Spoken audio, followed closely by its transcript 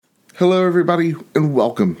Hello, everybody, and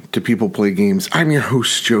welcome to People Play Games. I'm your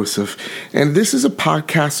host, Joseph, and this is a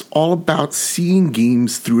podcast all about seeing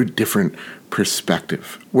games through a different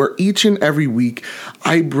perspective, where each and every week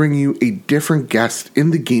I bring you a different guest in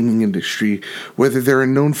the gaming industry, whether they're a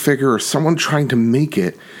known figure or someone trying to make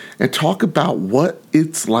it, and talk about what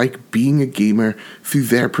it's like being a gamer through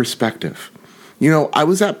their perspective. You know, I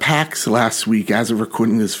was at PAX last week as of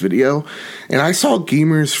recording this video, and I saw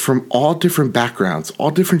gamers from all different backgrounds, all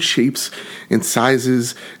different shapes and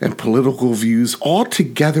sizes and political views, all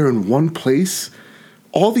together in one place.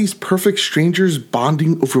 All these perfect strangers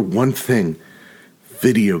bonding over one thing: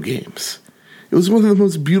 video games. It was one of the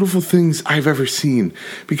most beautiful things I've ever seen,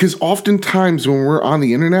 because oftentimes when we're on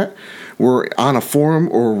the internet, we're on a forum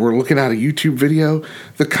or we're looking at a YouTube video,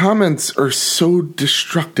 the comments are so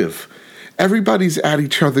destructive. Everybody's at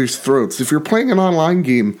each other's throats. If you're playing an online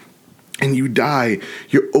game and you die,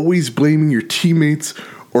 you're always blaming your teammates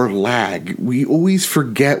or lag. We always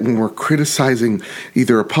forget when we're criticizing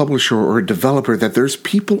either a publisher or a developer that there's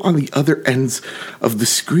people on the other ends of the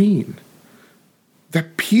screen.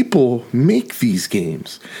 That people make these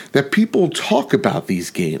games. That people talk about these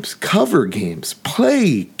games, cover games,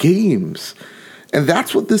 play games. And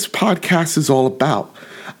that's what this podcast is all about.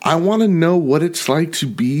 I want to know what it's like to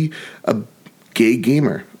be a gay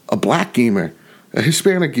gamer, a black gamer, a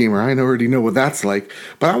Hispanic gamer. I already know what that's like.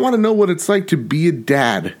 But I want to know what it's like to be a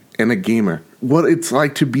dad and a gamer. What it's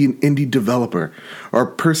like to be an indie developer or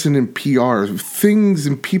a person in PR. Things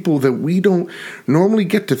and people that we don't normally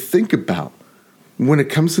get to think about when it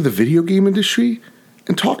comes to the video game industry,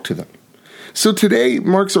 and talk to them. So today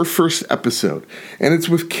marks our first episode, and it's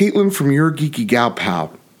with Caitlin from Your Geeky Gal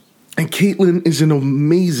Pal. And Caitlin is an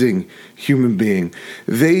amazing human being.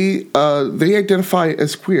 They identify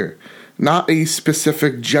as queer, not a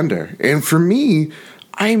specific gender. And for me,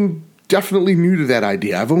 I'm definitely new to that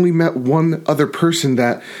idea. I've only met one other person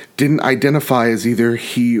that didn't identify as either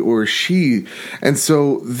he or she. And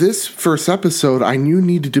so this first episode, I knew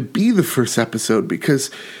needed to be the first episode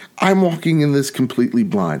because I'm walking in this completely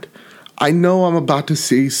blind. I know I'm about to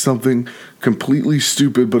say something completely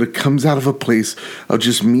stupid, but it comes out of a place of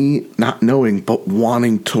just me not knowing, but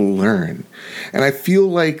wanting to learn. And I feel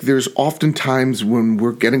like there's often times when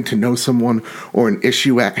we're getting to know someone or an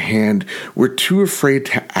issue at hand, we're too afraid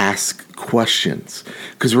to ask questions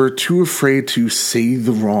because we're too afraid to say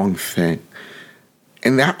the wrong thing.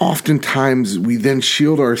 And that oftentimes we then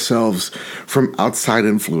shield ourselves from outside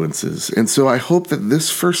influences. And so I hope that this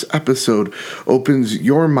first episode opens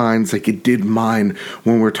your minds like it did mine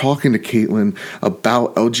when we're talking to Caitlin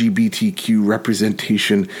about LGBTQ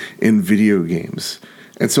representation in video games.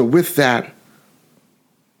 And so with that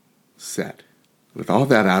said, with all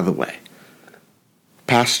that out of the way,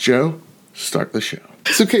 past Joe, start the show.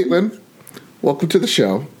 So Caitlin, welcome to the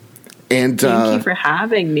show. And thank you for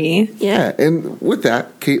having me. Yeah, and with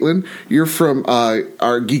that, Caitlin, you're from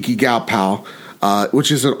our Geeky Gal Pal,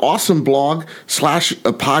 which is an awesome blog /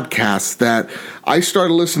 a podcast that I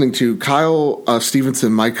started listening to. Kyle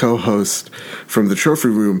Stevenson, my co-host from the Trophy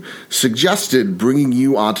Room, suggested bringing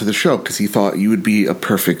you onto the show because he thought you would be a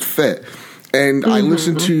perfect fit. And I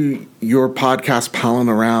listened to your podcast, Palin'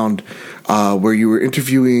 Around, where you were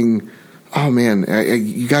interviewing,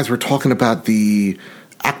 you guys were talking about the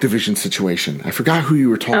Activision situation. I forgot who you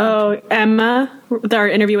were talking to. Oh, Emma. Our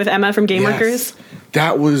interview with Emma from Game Workers.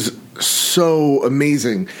 That was so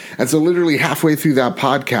amazing. And so literally halfway through that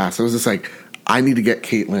podcast, I was just like, I need to get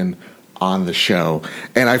Caitlin on the show.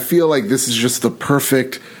 And I feel like this is just the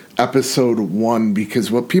perfect episode 1,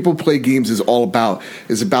 because what People Play Games is all about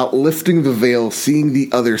is about lifting the veil, seeing the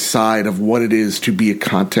other side of what it is to be a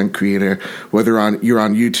content creator, whether you're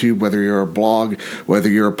on YouTube, whether you're a blog, whether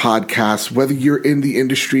you're a podcast, whether you're in the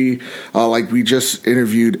industry, like we just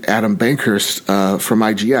interviewed Adam Bankhurst from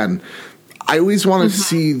IGN. I always want to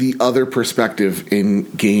see the other perspective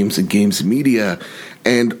in games and games media,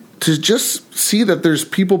 and to just see that there's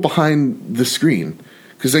people behind the screen.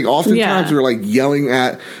 Because like oftentimes we're like yelling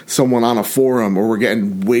at someone on a forum, or we're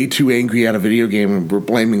getting way too angry at a video game and we're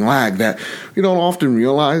blaming lag, that we don't often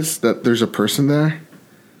realize that there's a person there.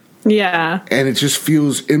 Yeah. And it just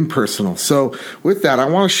feels impersonal. So with that, I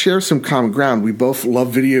want to share some common ground. We both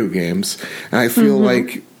love video games, and I feel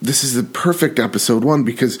like this is the perfect episode 1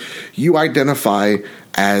 because you identify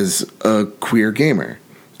as a queer gamer.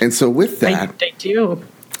 And so with that, I do.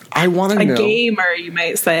 I want to know. A gamer, you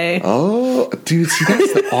might say. Oh, dude, see,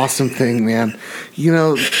 that's the awesome thing, man. You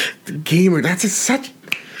know, gamer, that's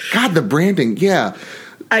God, the branding, yeah.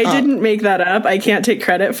 I didn't make that up. I can't take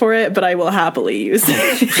credit for it, but I will happily use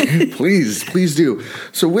it. Please do.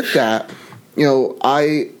 So with that, you know,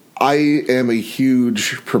 I I am a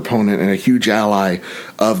huge proponent and a huge ally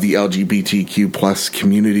of the LGBTQ plus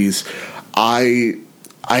communities. I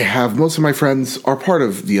have most of my friends are part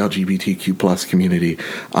of the LGBTQ plus community.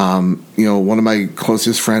 One of my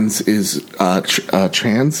closest friends is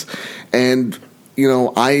trans, and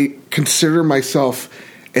I consider myself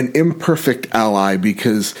an imperfect ally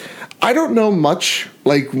because I don't know much.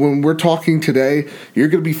 Like when we're talking today, you're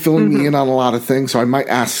going to be filling me in on a lot of things, so I might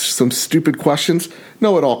ask some stupid questions.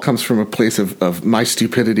 No, it all comes from a place of my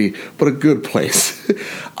stupidity, but a good place.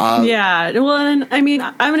 Yeah. Well, and I mean,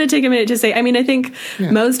 I'm going to take a minute to say, I mean, I think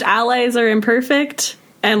most allies are imperfect,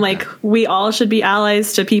 and like we all should be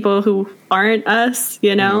allies to people who aren't us,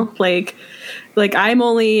 like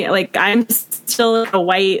I'm still a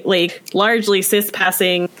white, like largely cis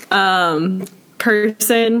passing,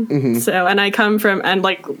 person. So, and I come from, and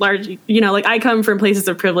like large, I come from places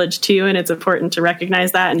of privilege too. And it's important to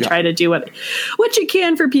recognize that and try to do what you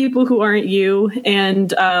can for people who aren't you.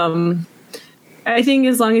 And, I think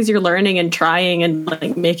as long as you're learning and trying and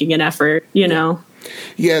like making an effort,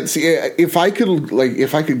 Yeah. See, if I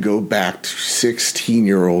could go back to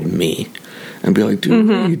 16-year-old me and be like, dude,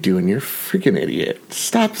 what are you doing? You're a freaking idiot.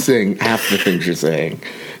 Stop saying half the things you're saying.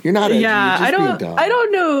 You're not. Yeah, I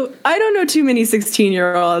don't know too many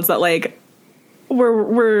 16-year-olds that like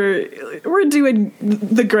we're doing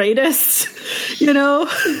the greatest,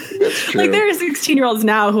 That's true. Like there are 16-year-olds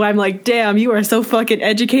now who I'm like, damn, you are so fucking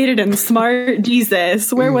educated and smart.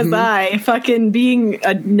 Jesus, where was I? Fucking being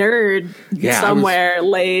a nerd somewhere.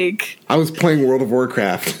 I was playing World of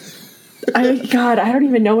Warcraft. I don't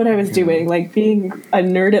even know what I was doing. Like being a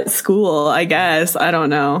nerd at school, I guess. I don't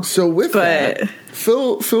know. So with that,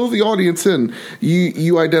 fill the audience in.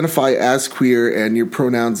 You identify as queer, and your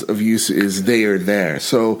pronouns of use is they or their.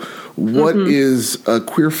 So what is a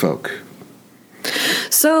queer folk?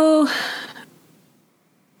 So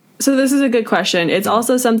this is a good question. It's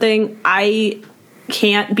also something I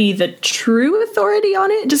can't be the true authority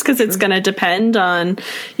on it, just because it's going to depend on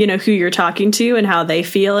who you're talking to and how they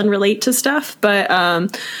feel and relate to stuff. But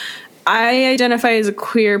I identify as a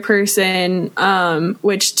queer person,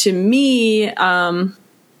 which to me, I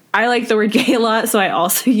like the word gay a lot, so I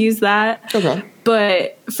also use that. Okay.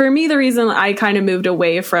 But for me, the reason I kind of moved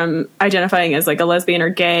away from identifying as like a lesbian or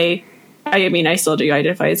gay, I mean, I still do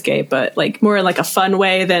identify as gay, but like more in like a fun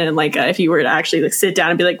way than in like if you were to actually like sit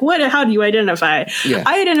down and be like, how do you identify? Yeah.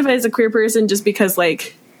 I identify as a queer person just because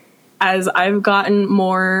like as I've gotten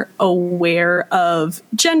more aware of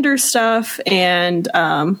gender stuff and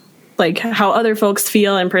like how other folks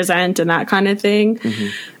feel and present and that kind of thing,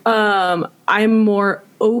 I'm more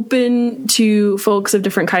open to folks of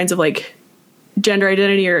different kinds of like gender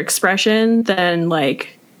identity or expression than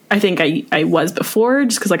like I think I was before,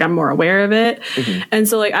 just because like I'm more aware of it. And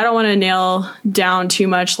so like I don't want to nail down too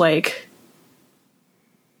much like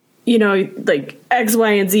like X,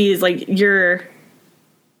 Y, and Z is like you're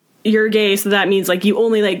gay, so that means like you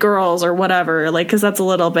only like girls or whatever, like because that's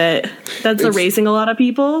erasing a lot of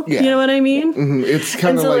people. You know what I mean? It's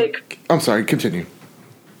kind of like I'm sorry, continue.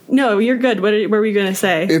 No, you're good. What were you going to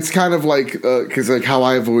say? It's kind of like, because like how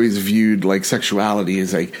I've always viewed like sexuality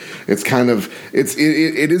is like, it's kind of, it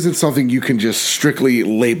isn't something you can just strictly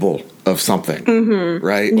label of something,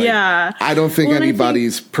 right? Like, yeah. I don't think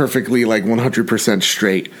anybody's perfectly like 100%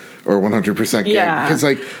 straight or 100% gay. Yeah. Because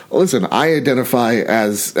like, listen, I identify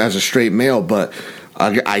as a straight male, but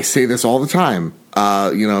I say this all the time.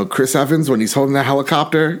 Chris Evans, when he's holding that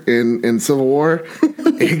helicopter in Civil War,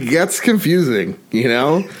 it gets confusing,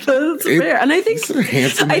 That's fair. And I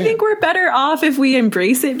think we're better off if we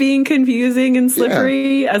embrace it being confusing and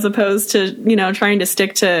slippery as opposed to, trying to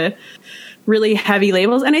stick to really heavy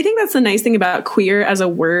labels. And I think that's the nice thing about queer as a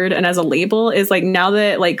word and as a label is like now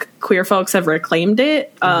that like queer folks have reclaimed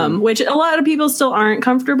it, which a lot of people still aren't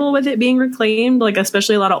comfortable with it being reclaimed, like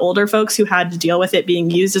especially a lot of older folks who had to deal with it being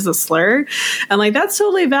used as a slur. And like that's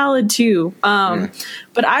totally valid too.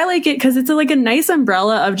 But I like it because it's like a nice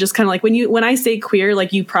umbrella of just kind of like when I say queer,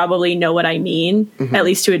 like you probably know what I mean, at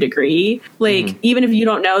least to a degree. Like even if you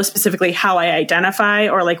don't know specifically how I identify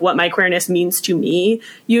or like what my queerness means to me,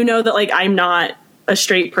 that like I'm not a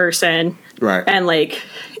straight person. Right. And like,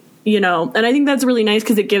 and I think that's really nice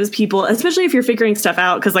because it gives people, especially if you're figuring stuff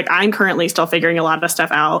out, because like I'm currently still figuring a lot of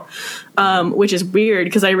stuff out, which is weird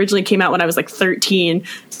because I originally came out when I was like 13.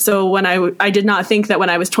 So when I did not think that when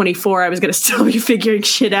I was 24, I was going to still be figuring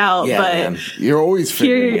shit out. Yeah, but man. You're always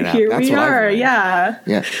figuring it out. Here That's we what are. Yeah.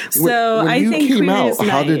 Yeah. So when I think came queer out, is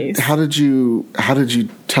nice. how did you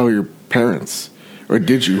tell your parents, or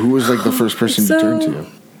did you? Who was like the first person you turned to?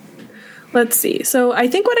 Let's see. So I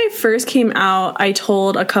think when I first came out, I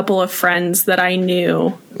told a couple of friends that I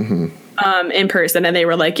knew in person, and they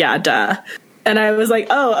were like, yeah, duh. And I was like,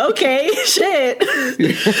 oh, okay, shit.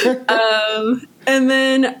 And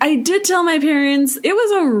then I did tell my parents. It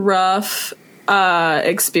was a rough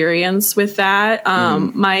experience with that.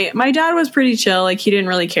 My dad was pretty chill. Like, he didn't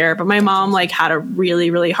really care, but my mom like had a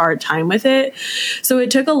really, really hard time with it. So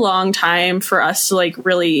it took a long time for us to like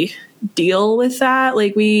really deal with that.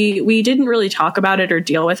 Like we didn't really talk about it or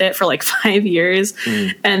deal with it for like 5 years.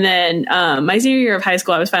 And then my senior year of high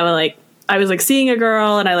school, I was finally like, I was like seeing a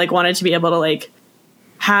girl, and I like wanted to be able to like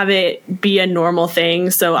have it be a normal thing.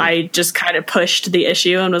 So I just kind of pushed the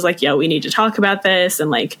issue and was like, yo, we need to talk about this, and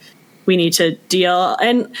like we need to deal.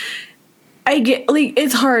 And I get like,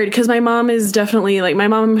 it's hard because my mom is definitely like, my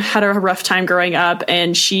mom had a rough time growing up,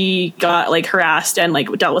 and she got like harassed and like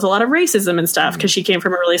dealt with a lot of racism and stuff because she came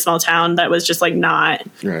from a really small town that was just like not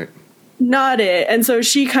it. And so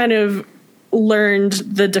she kind of learned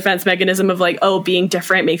the defense mechanism of like, oh, being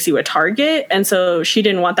different makes you a target. And so she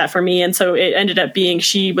didn't want that for me. And so it ended up being,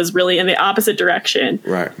 she was really in the opposite direction.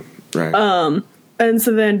 Right. And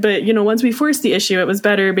so then, but, you know, once we forced the issue, it was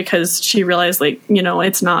better because she realized, like, you know,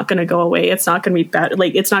 it's not going to go away. It's not going to be better.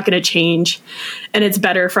 Like, it's not going to change. And it's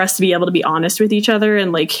better for us to be able to be honest with each other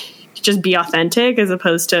and, like, just be authentic as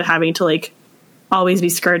opposed to having to, like, always be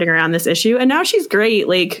skirting around this issue. And now she's great.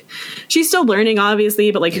 Like, she's still learning,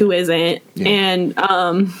 obviously, but, like, who isn't? Yeah. And,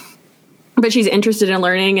 but she's interested in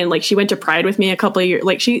learning. And, like, she went to Pride with me a couple of years.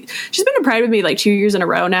 Like, she's been to Pride with me, like, 2 years in a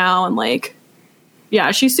row now. And, like,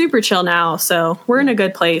 yeah, she's super chill now, so we're in a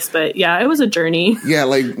good place. But yeah, it was a journey. Yeah,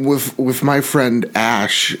 like with my friend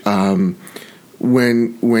Ash,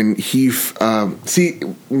 when he see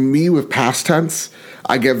me with past tense,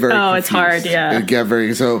 I get very confused. It's hard. Yeah, I get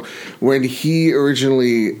very so when he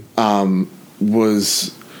originally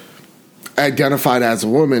was identified as a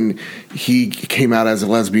woman, he came out as a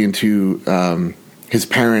lesbian to his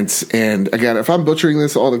parents. And again, if I'm butchering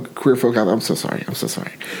this, all the queer folk out there, I'm so sorry.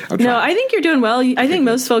 No, I think you're doing well. I think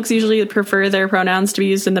most folks usually prefer their pronouns to be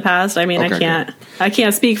used in the past. I mean, I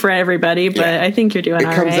can't speak for everybody, but yeah. I think you're doing all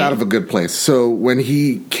right. It comes out of a good place. So when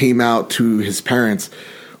he came out to his parents,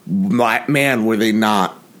 man, were they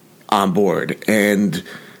not on board. And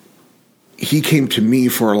he came to me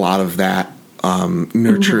for a lot of that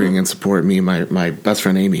nurturing and support. Me and my best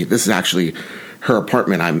friend Amy. This is actually her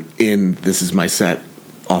apartment I'm in. This is my set,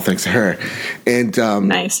 all thanks to her. And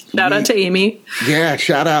nice. Shout out to Amy. Yeah,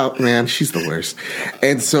 shout out, man. She's the worst.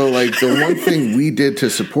 And so, like, the one thing we did to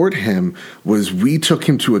support him was we took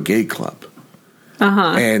him to a gay club.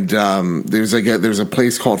 And there's a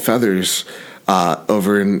place called Feathers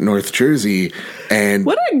over in North Jersey. And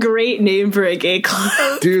what a great name for a gay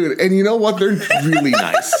club, dude! And you know what? They're really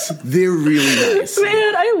nice. They're really nice. Man,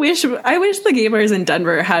 I wish the gay bars in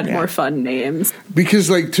Denver had more fun names. Because,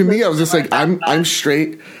 like, to me, I was just like, I'm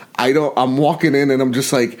straight. I'm walking in and I'm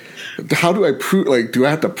just like, how do I prove? Like, do I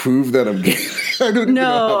have to prove that I'm gay? I don't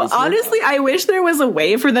know. Honestly, I wish there was a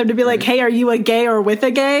way for them to be like, hey, are you a gay or with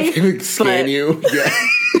a gay? Like, scan you. Yeah.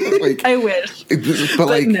 Like, I wish. But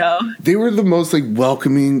like, no. They were the most like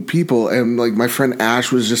welcoming people. And like my friend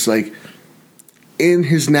Ash was just like in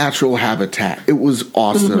his natural habitat. It was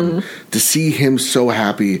awesome to see him so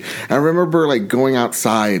happy. And I remember like going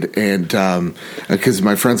outside and because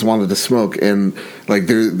my friends wanted to smoke, and like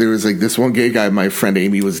there was like this one gay guy my friend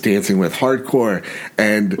Amy was dancing with hardcore,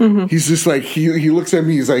 and he's just like he looks at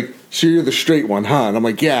me, he's like, "So you're the straight one, huh?" And I'm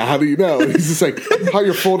like, "Yeah, how do you know?" And he's just like, "How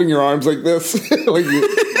you're folding your arms like this? Like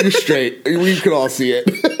you're straight. We could all see it."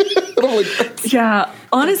 And I'm like, yeah.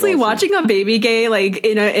 Honestly, awesome. Watching a baby gay like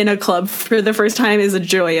in a club for the first time is a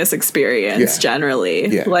joyous experience.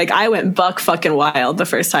 Generally, like I went buck fucking wild the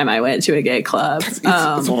first time I went to a gay club. It's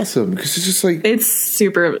awesome because it's just like it's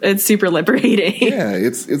super liberating. Yeah,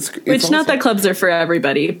 it's which awesome. Not that clubs are for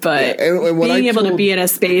everybody, but and being able to be in a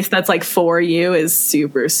space that's like for you is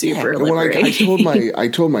super liberating. When I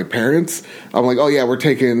told my parents, I'm like, oh yeah, we're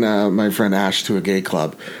taking my friend Ash to a gay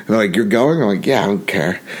club. And they're like, you're going? I'm like, yeah, I don't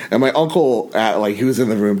care. And my uncle, like he was in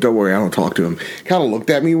the room, don't worry, I don't talk to him, kind of looked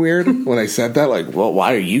at me weird when I said that, like, well,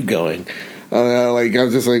 why are you going? Like, I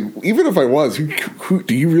was just like, even if I was, who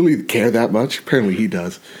do you really care that much? Apparently he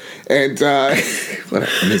does. And what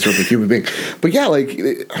a miserable human being. But yeah, like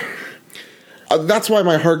that's why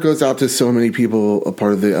my heart goes out to so many people a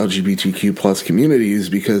part of the LGBTQ plus communities,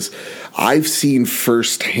 because I've seen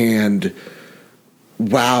firsthand,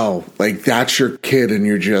 wow, like that's your kid and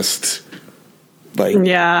you're just like,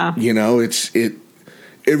 you know,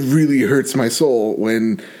 it really hurts my soul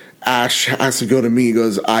when Ash has to go to me. He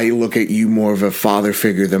goes, I look at you more of a father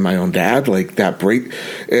figure than my own dad. Like that break.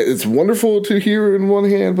 It's wonderful to hear in one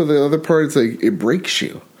hand, but the other part, it's like it breaks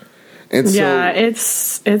you. And yeah,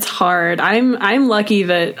 it's hard. I'm lucky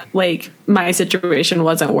that like my situation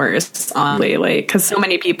wasn't worse, honestly, like because so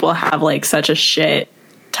many people have like such a shit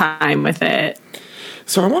time with it.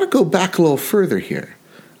 So I want to go back a little further here.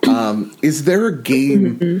 Is there a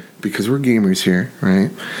game, because we're gamers here,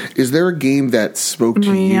 right? Is there a game that spoke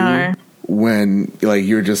to you when like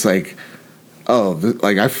you're just like, oh,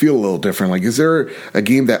 like I feel a little different? Like, is there a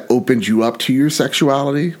game that opened you up to your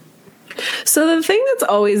sexuality? So the thing that's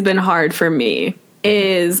always been hard for me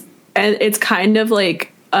is, and it's kind of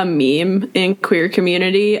like a meme in queer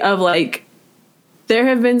community of like, there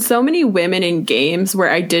have been so many women in games where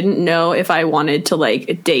I didn't know if I wanted to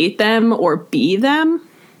like date them or be them.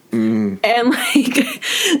 And like,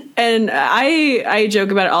 and I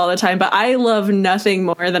joke about it all the time, but I love nothing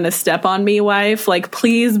more than a step on me wife. Like,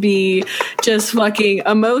 please be just fucking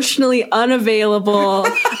emotionally unavailable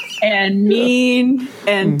and mean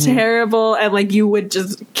and terrible. And like, you would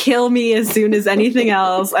just kill me as soon as anything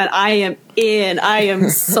else. And I am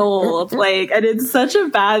sold. Like, and it's such a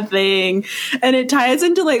bad thing. And it ties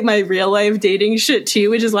into like my real life dating shit too,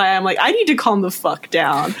 which is why I'm like, I need to calm the fuck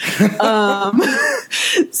down.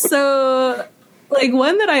 So like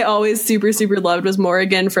one that I always super, super loved was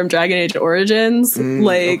Morrigan from Dragon Age Origins.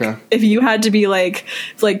 If you had to be like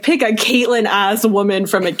pick a Caitlyn ass woman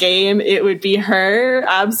from a game, it would be her.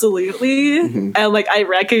 Absolutely. And like, I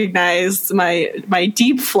recognized my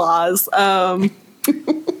deep flaws.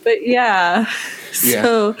 But yeah.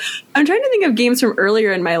 So I'm trying to think of games from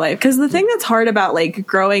earlier in my life. Cause the thing that's hard about like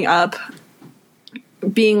growing up,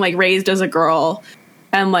 being like raised as a girl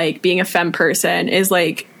and like being a femme person is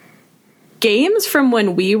like, games from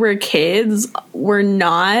when we were kids were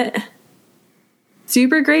not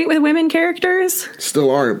super great with women characters. Still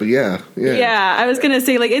aren't, but yeah. I was gonna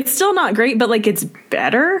say like it's still not great, but like it's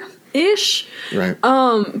better-ish. Right.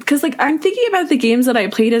 Because like I'm thinking about the games that I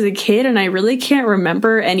played as a kid, and I really can't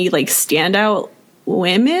remember any like standout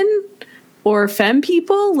women or femme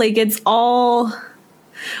people. Like it's all.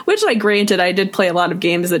 Which, like, granted, I did play a lot of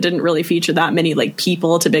games that didn't really feature that many, like,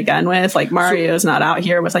 people to begin with. Like, Mario's not out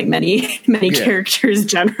here with, like, many characters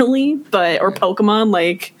generally, or Pokemon,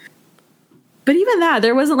 like... But even that,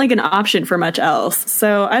 there wasn't, like, an option for much else.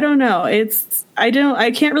 So, I don't know.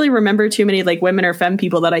 I can't really remember too many, like, women or femme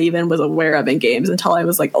people that I even was aware of in games until I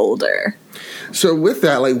was, like, older. So, with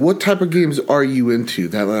that, like, what type of games are you into?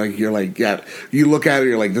 That, like, you're like, yeah, you look at it,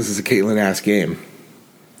 you're like, this is a Caitlyn-ass game.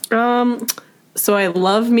 So I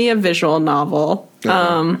love me a visual novel.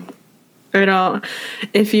 Are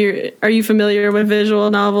you familiar with visual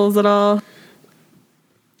novels at all?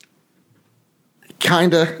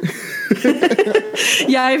 Kinda.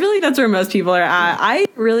 Yeah, I feel like that's where most people are at. I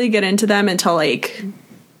didn't really get into them until like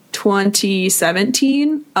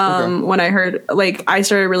 2017. When I heard like I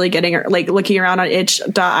started really getting like looking around on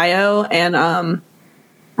itch.io and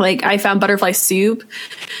like I found Butterfly Soup.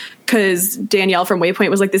 Because Danielle from Waypoint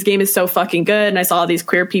was like, this game is so fucking good. And I saw all these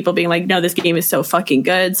queer people being like, no, this game is so fucking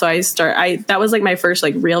good. So that was like my first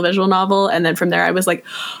like real visual novel. And then from there I was like,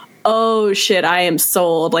 oh shit, I am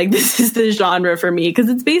sold. Like this is the genre for me. Because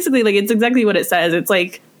it's basically like, it's exactly what it says. It's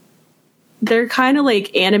like, they're kind of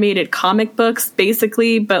like animated comic books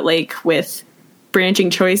basically, but like with branching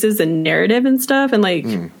choices and narrative and stuff. And like,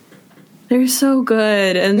 they're so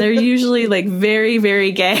good, and they're usually like very,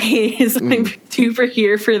 very gay. So I'm super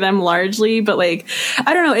here for them largely, but like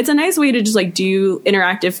I don't know, it's a nice way to just like do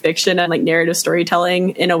interactive fiction and like narrative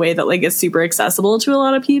storytelling in a way that like is super accessible to a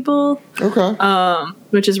lot of people. Okay,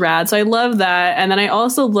 which is rad. So I love that, and then I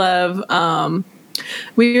also love.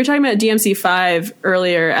 We were talking about DMC5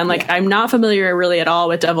 earlier, and like I'm not familiar really at all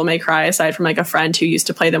with Devil May Cry aside from like a friend who used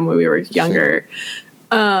to play them when we were younger.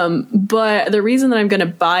 But the reason that I'm going to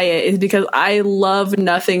buy it is because I love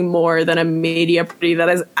nothing more than a media property that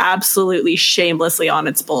is absolutely shamelessly on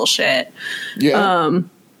its bullshit. Yeah.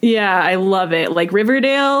 Yeah, I love it. Like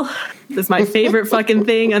Riverdale is my favorite fucking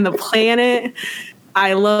thing on the planet.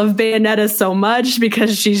 I love Bayonetta so much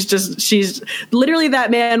because she's literally that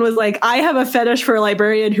man was like, I have a fetish for a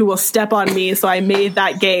librarian who will step on me. So I made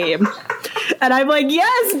that game. And I'm like,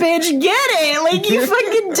 yes, bitch, get it. Like you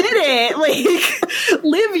fucking did it. Like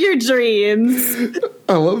live your dreams.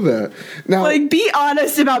 I love that. Now, like be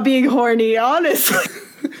honest about being horny, honestly.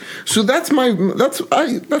 So that's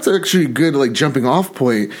actually a good like jumping off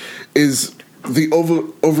point is the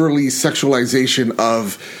overly sexualization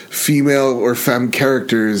of female or femme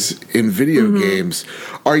characters in video games.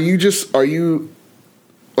 Are you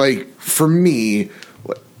like, for me,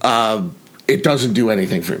 it doesn't do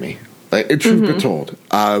anything for me. Like, truth be told,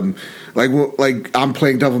 like I'm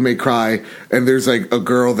playing Devil May Cry, and there's like a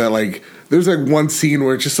girl that like there's like one scene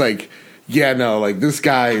where it's just like, yeah, no, like this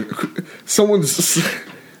guy, someone's.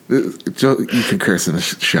 You can curse in the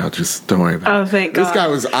show, just don't worry about it. Oh, thank God. This guy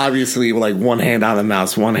was obviously like one hand on the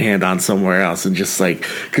mouse, one hand on somewhere else, and just like,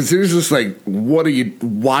 because there's just like,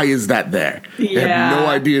 why is that there? Yeah. They have no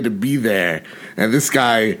idea to be there, and this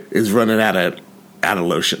guy is running out of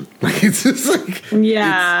lotion. Like, it's just like,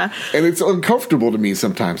 yeah. And it's uncomfortable to me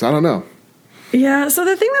sometimes. I don't know. Yeah, so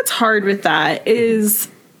the thing that's hard with that is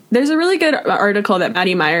there's a really good article that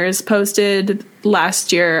Maddie Myers posted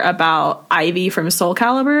last year about Ivy from Soul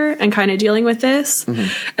Calibur and kind of dealing with this. And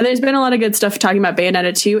there's been a lot of good stuff talking about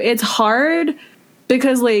Bayonetta 2. It's hard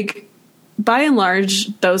because, like, by and large,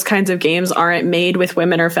 those kinds of games aren't made with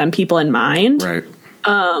women or femme people in mind. Right.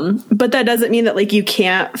 But that doesn't mean that, like, you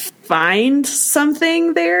can't find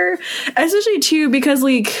something there. Especially, too, because,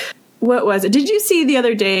 like, what was it? Did you see the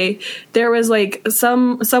other day there was, like,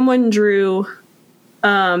 someone drew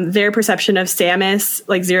their perception of Samus,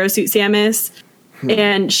 like Zero Suit Samus,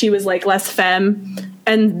 and she was like less femme,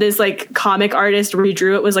 and this like comic artist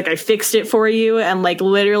redrew it, was like, I fixed it for you, and like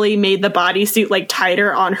literally made the bodysuit like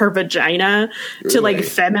tighter on her vagina to like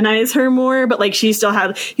feminize her more, but like she still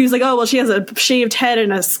had, he was like, oh well, she has a shaved head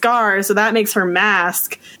and a scar, so that makes her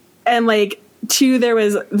mask. And like there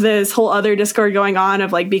was this whole other Discord going on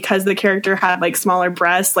of like, because the character had like smaller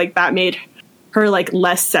breasts, like that made her like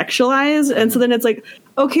less sexualized. And so then it's like,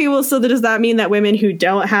 okay, well, so does that mean that women who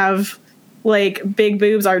don't have like big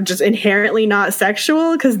boobs are just inherently not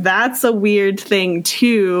sexual? Because that's a weird thing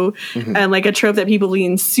too. And like a trope that people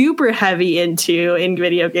lean super heavy into in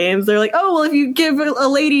video games. They're like, oh well, if you give a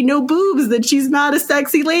lady no boobs, then she's not a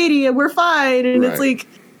sexy lady and we're fine. And it's like,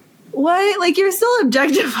 what? Like, you're still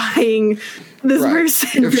objectifying this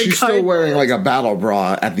person. If she's still wearing like a battle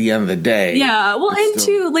bra at the end of the day. Yeah, well, and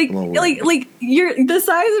too, like the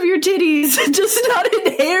size of your titties does not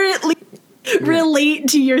inherently relate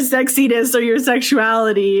to your sexiness or your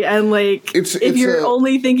sexuality. And like, if you're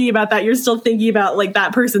only thinking about that, you're still thinking about like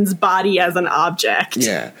that person's body as an object.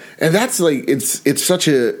 Yeah, and that's like, it's such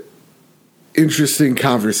a interesting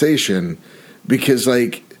conversation, because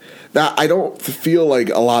like that, I don't feel like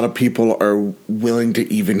a lot of people are willing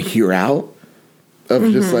to even hear out of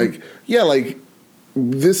just like, yeah, like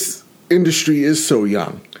this industry is so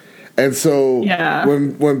young. And so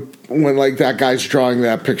when like that guy's drawing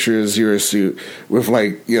that picture of Zero Suit with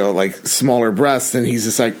like, you know, like smaller breasts, and he's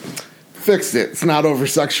just like, fixed it, it's not over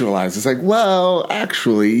sexualized. It's like, well,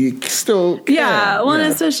 actually you still can. And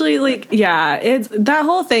especially like, it's that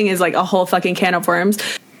whole thing is like a whole fucking can of worms.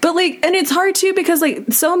 But like, and it's hard too, because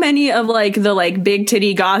like so many of like the like big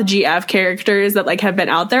titty goth GF characters that like have been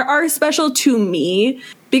out there are special to me,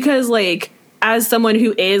 because like as someone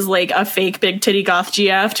who is like a fake big titty goth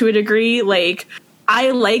GF to a degree, like I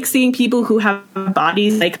like seeing people who have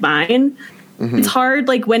bodies like mine. It's hard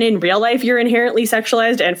like when in real life you're inherently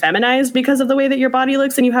sexualized and feminized because of the way that your body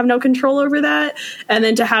looks and you have no control over that, and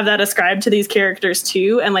then to have that ascribed to these characters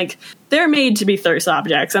too, and like they're made to be thirst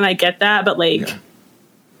objects, and I get that, but like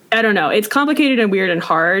I don't know. It's complicated and weird and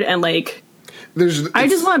hard, and like, I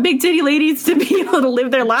just want big titty ladies to be able to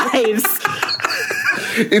live their lives.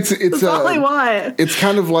 That's all I want. It's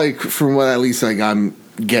kind of like, from what at least like I'm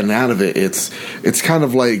getting out of it, it's kind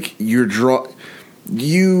of like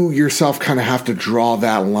you yourself kind of have to draw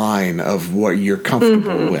that line of what you're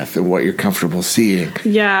comfortable with and what you're comfortable seeing.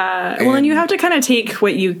 Yeah. And you have to kind of take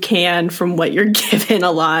what you can from what you're given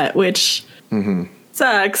a lot, which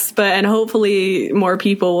sucks, and hopefully more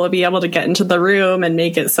people will be able to get into the room and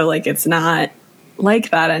make it so like it's not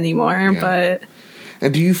like that anymore. But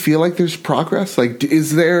and do you feel like there's progress? Like,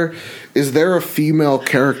 is there a female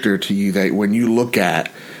character to you that when you look at,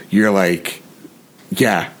 you're like,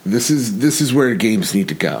 yeah, this is where games need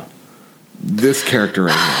to go, this character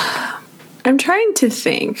right now? I'm trying to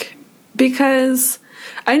think, because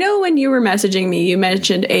I know when you were messaging me you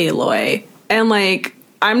mentioned Aloy, and like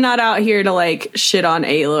I'm not out here to like shit on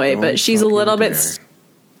Aloy, but she's a little bit,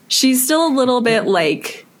 she's still a little bit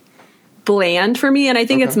like bland for me. And I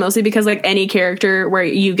think it's mostly because like any character where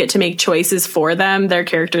you get to make choices for them, their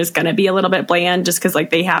character is going to be a little bit bland, just because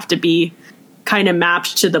like they have to be kind of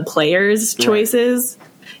mapped to the player's choices,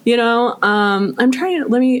 you know? I'm trying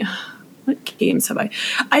to, what games have I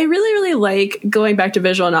really, really like going back to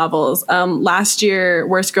visual novels. Last year,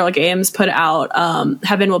 Worst Girl Games put out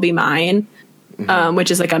Heaven Will Be Mine,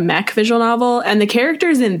 which is like a mech visual novel, and the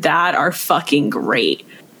characters in that are fucking great.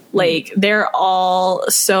 Like, they're all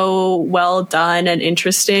so well done and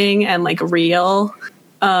interesting and like real.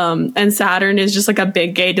 and Saturn is just like a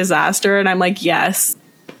big gay disaster, and I'm like, yes,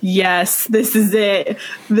 this is it.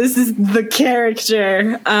 This is the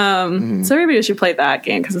character. So everybody should play that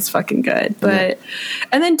game because it's fucking good. But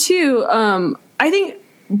and then two, I think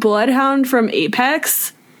Bloodhound from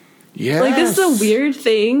Apex. Yeah, like this is a weird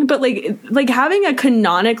thing, but like having a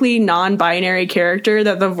canonically non-binary character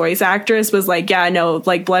that the voice actress was like, yeah, no,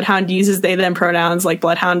 like Bloodhound uses they them pronouns, like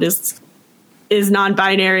Bloodhound is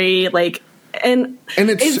non-binary, like and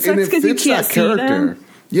it sucks because you can't see them.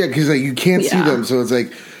 Yeah, because like you can't see them, so it's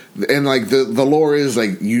like, and like the lore is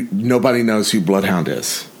like nobody knows who Bloodhound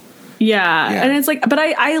is. Yeah, and it's like, but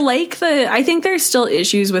I think there's still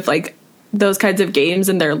issues with like those kinds of games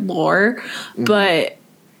and their lore, but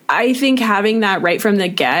I think having that right from the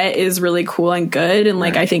get is really cool and good. And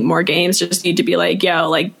like, I think more games just need to be like, yo,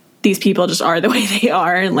 like these people just are the way they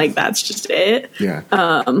are. And like, that's just it. Yeah.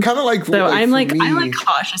 Kind of like, so I'm like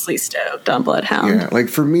cautiously stoked on Bloodhound. Yeah. Like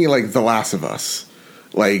for me, like The Last of Us,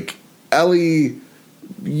 like Ellie,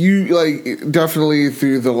 you like definitely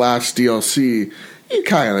through the last DLC, you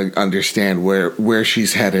kind of understand where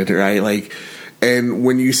she's headed. Right. Like, and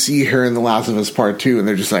when you see her in The Last of Us Part 2 and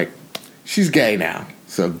they're just like, she's gay now.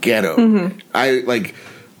 So ghetto.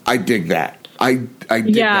 I dig that. I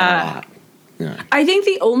dig that a lot. Yeah. I think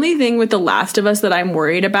the only thing with The Last of Us that I'm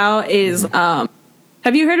worried about is, have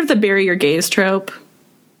you heard of the bury your gays trope?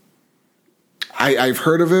 I've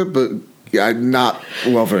heard of it, but I'm not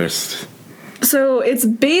well versed. So it's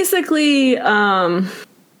basically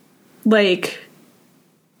like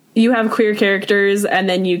you have queer characters and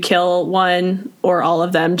then you kill one or all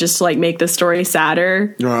of them just to like make the story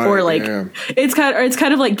sadder, right, or like it's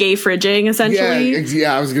kind of like gay fridging essentially.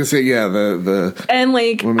 Yeah, I was gonna say the and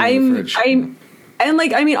like I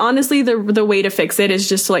mean honestly the way to fix it is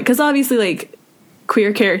just to like, because obviously like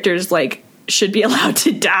queer characters like should be allowed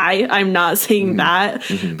to die. I'm not saying that,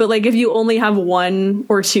 but like if you only have one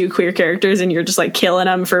or two queer characters and you're just like killing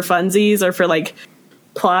them for funsies or for like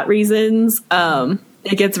plot reasons,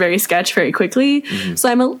 it gets very sketch very quickly. So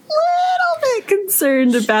I'm a little bit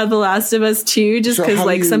concerned about The Last of Us 2, just because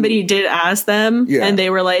like somebody did ask them and they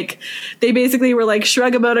were like, they basically were like,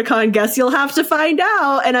 shrug emoticon, guess you'll have to find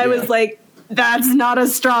out. And I was like, that's not a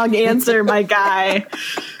strong answer, my guy.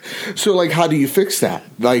 So like, how do you fix that?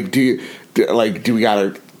 Like, do we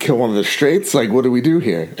gotta kill one of the straights? Like, what do we do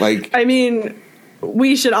here? Like, I mean,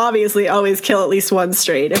 we should obviously always kill at least one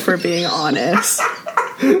straight if we're being honest.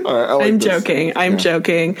 Right, I'm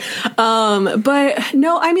joking. But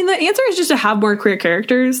no, I mean, the answer is just to have more queer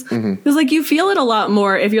characters. Because like you feel it a lot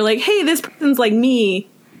more if you're like, hey, this person's like me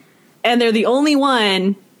and they're the only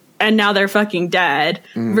one and now they're fucking dead,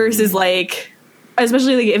 versus like,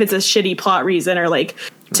 especially like if it's a shitty plot reason or like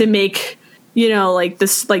to make, you know, like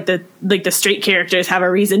this, like the straight characters have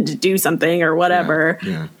a reason to do something or whatever.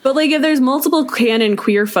 But like if there's multiple canon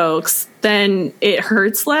queer folks, then it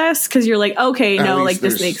hurts less because you're like, okay, no, like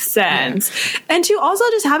this makes sense. And two, also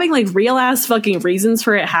just having like real ass fucking reasons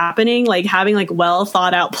for it happening, like having like well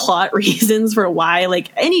thought out plot reasons for why,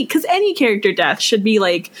 like because any character death should be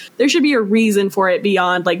like, there should be a reason for it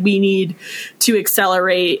beyond like we need to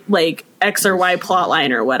accelerate like X or Y plot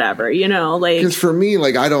line or whatever, you know, like. Because for me,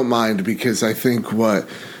 like, I don't mind, because I think what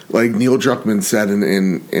like Neil Druckmann said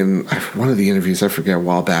in one of the interviews, I forget, a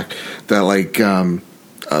while back, that like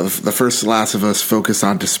the first Last of Us focused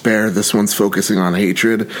on despair, this one's focusing on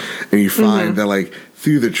hatred, and you find that like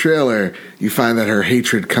through the trailer you find that her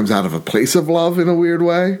hatred comes out of a place of love in a weird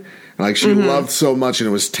way, and like she loved so much and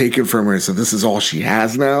it was taken from her, so this is all she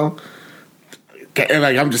has now. And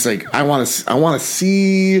like I'm just like, I want to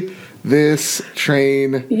see this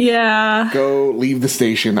train go leave the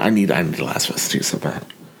station. I need The Last of Us 2 so bad.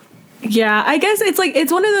 Yeah, I guess it's like,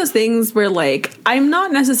 it's one of those things where like I'm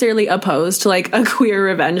not necessarily opposed to like a queer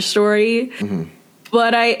revenge story,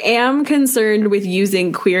 but I am concerned with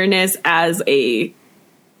using queerness as a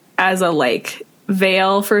like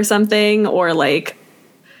veil for something, or like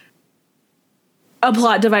a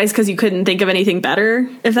plot device because you couldn't think of anything better,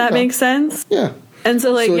 if that makes sense. Yeah. And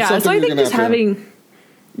so like, so I think just having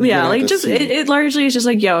like just it largely is just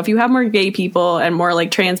like, yo, if you have more gay people and more like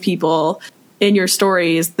trans people in your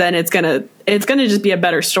stories, then it's gonna just be a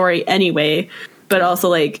better story anyway. But also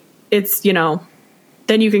like, it's, you know,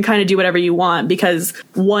 then you can kind of do whatever you want because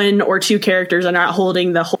one or two characters are not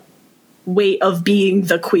holding the whole weight of being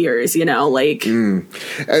the queers, you know, like. And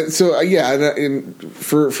so and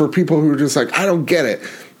for people who are just like, I don't get it,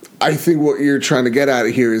 I think what you're trying to get at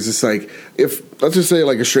here is just like, if let's just say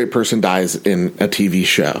like a straight person dies in a TV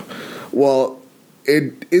show, well,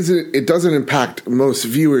 it doesn't impact most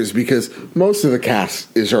viewers because most of the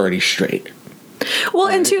cast is already straight. Well,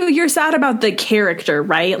 right. And two, you're sad about the character,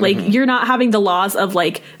 right? Like, you're not having the loss of,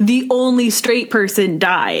 like, the only straight person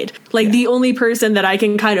died. Like, the only person that I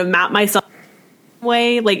can kind of map myself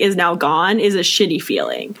way, like, is now gone is a shitty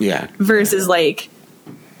feeling. Yeah. Versus, like,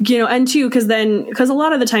 you know, and two, because a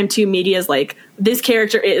lot of the time, too, media is like, this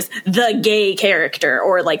character is the gay character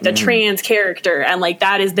or, like, the trans character. And, like,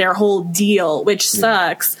 that is their whole deal, which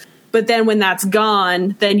sucks. But then when that's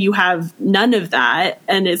gone, then you have none of that.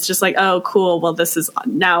 And it's just like, oh, cool. Well, this is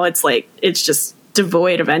now it's like it's just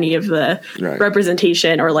devoid of any of the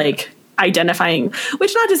representation or like identifying,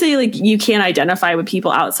 which not to say like you can't identify with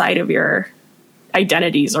people outside of your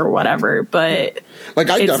identities or whatever. But like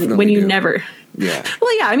I definitely when you do. never. Yeah.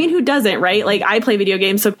 Well, yeah. I mean, who doesn't, right? Like I play video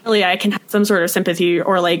games, so really I can have some sort of sympathy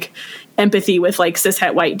or like empathy with like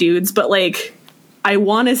cishet white dudes. But like I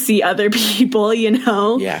want to see other people, you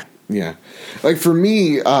know? Yeah. Yeah. Like for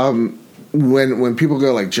me, when people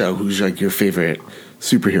go like, Joe, who's like your favorite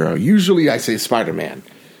superhero? Usually I say Spider-Man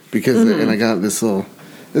because and I got this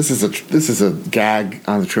is a gag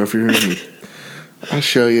on the trophy room. I'll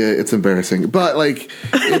show you. It's embarrassing, but like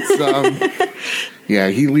it's yeah,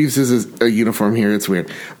 he leaves his a uniform here. It's weird,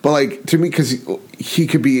 but like to me because he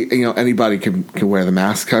could be, you know, anybody can wear the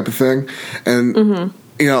mask type of thing, and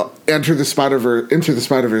you know, Into the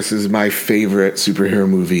Spider-Verse is my favorite superhero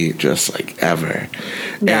movie just like ever.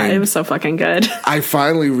 Yeah, and it was so fucking good. I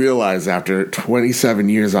finally realized after 27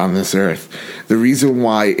 years on this earth, the reason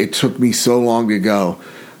why it took me so long to go,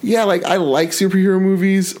 yeah, like I like superhero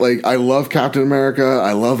movies. Like I love Captain America.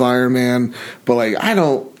 I love Iron Man. But like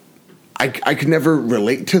I could never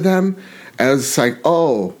relate to them. And it's like,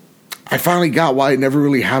 oh, I finally got why I never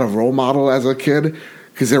really had a role model as a kid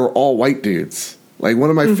because they were all white dudes. Like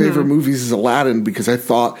one of my favorite movies is Aladdin because I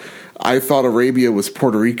thought Arabia was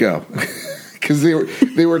Puerto Rico because they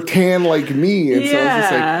were tan like me, and so I was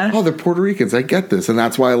just like, oh, they're Puerto Ricans. I get this, and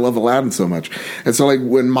that's why I love Aladdin so much. And so like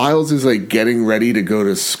when Miles is like getting ready to go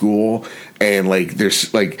to school, and like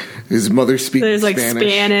there's like his mother speaks there's like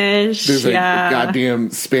Spanish. There's like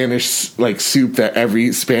goddamn Spanish like soup that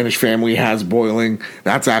every Spanish family has boiling.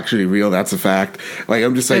 That's actually real. That's a fact. Like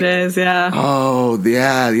I'm just like, it is, yeah. Oh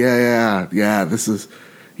yeah. This is.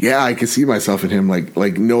 Yeah, I can see myself in him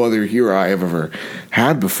like no other hero I have ever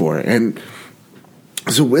had before. And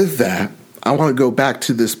so with that, I want to go back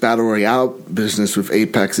to this Battle Royale business with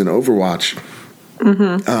Apex and Overwatch.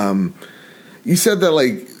 You said that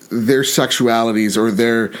like their sexualities or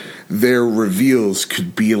their reveals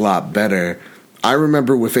could be a lot better. I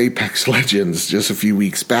remember with Apex Legends just a few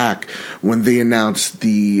weeks back when they announced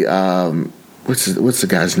the what's the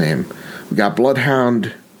guy's name? We got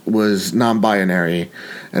Bloodhound was non-binary,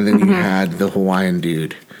 and then you had the Hawaiian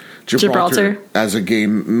dude, Gibraltar. As a gay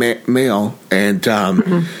male, and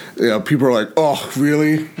you know, people are like, "Oh,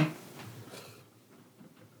 really?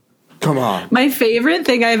 Come on." My favorite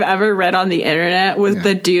thing I've ever read on the internet was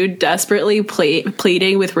the dude desperately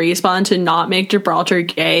pleading with Respawn to not make Gibraltar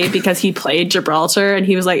gay because he played Gibraltar, and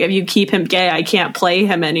he was like, "If you keep him gay, I can't play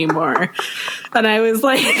him anymore." And I was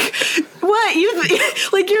like, "What?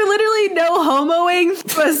 Like you're literally no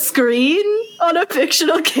homoing a screen on a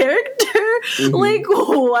fictional character? Like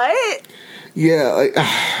what?" Yeah, like,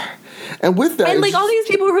 and with that, and like all these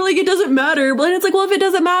people who are like, "It doesn't matter," but it's like, well, if it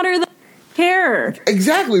doesn't matter, then care.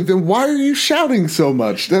 Exactly. Then why are you shouting so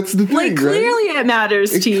much? That's the thing. Like clearly it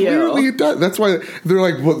matters to you. Clearly it does. That's why they're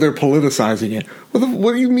like, well, they're politicizing it.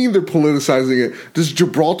 What do you mean they're politicizing it? Does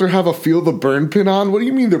Gibraltar have a feel the burn pin on? What do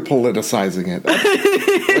you mean they're politicizing it?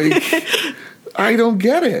 Like, I don't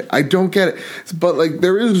get it. But like,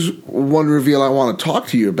 there is one reveal I want to talk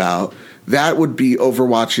to you about. That would be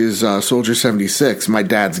Overwatch's Soldier 76. My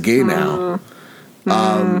dad's gay now.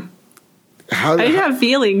 I didn't have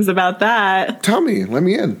feelings about that. Tell me. Let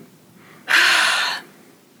me in.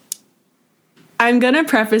 I'm going to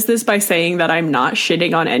preface this by saying that I'm not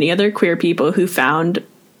shitting on any other queer people who found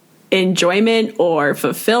enjoyment or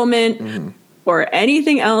fulfillment or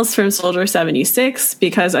anything else from Soldier 76,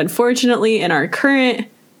 because unfortunately in our current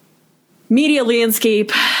media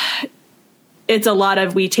landscape, it's a lot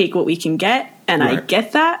of we take what we can get, and I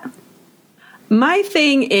get that. My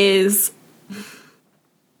thing is,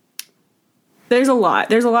 there's a lot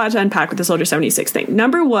to unpack with the Soldier 76 thing.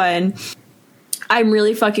 Number one, I'm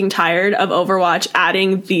really fucking tired of Overwatch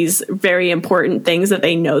adding these very important things that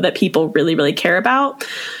they know that people really, really care about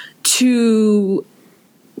to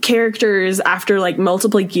characters after like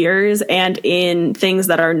multiple years and in things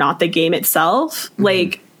that are not the game itself.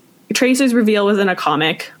 Like Tracer's reveal was in a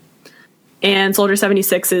comic, and Soldier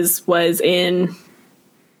 76's was in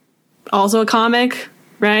also a comic.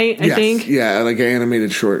 Right? Yes. I think. Yeah, like an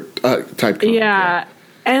animated short type comic. Yeah.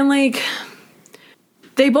 And like,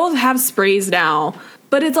 they both have sprays now.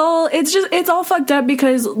 But it's all fucked up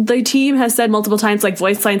because the team has said multiple times, like,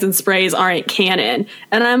 voice lines and sprays aren't canon.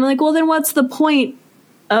 And I'm like, well, then what's the point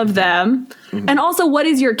of them? Mm-hmm. And also, what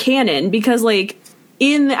is your canon? Because, like,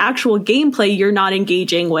 in the actual gameplay, you're not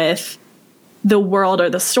engaging with the world or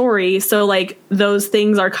the story. So, like, those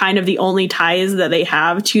things are kind of the only ties that they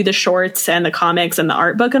have to the shorts and the comics and the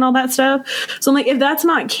art book and all that stuff. So I'm like, if that's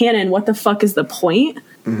not canon, what the fuck is the point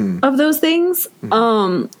of those things?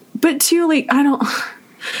 Mm-hmm. But too, like,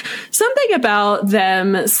 something about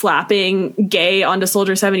them slapping gay onto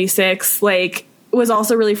Soldier 76, like, was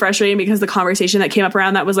also really frustrating because the conversation that came up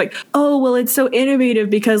around that was like, oh, well, it's so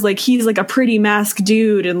innovative because, like, he's like a pretty masked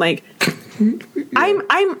dude, and like,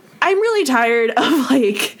 I'm really tired of,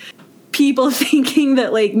 like, people thinking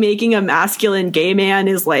that, like, making a masculine gay man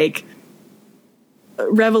is, like,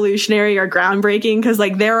 revolutionary or groundbreaking, because,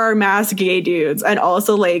 like, there are masked gay dudes, and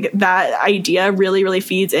also, like, that idea really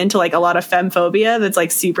feeds into, like, a lot of femphobia that's,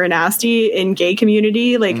 like, super nasty in gay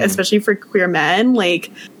community, like, especially for queer men.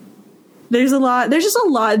 Like, there's just a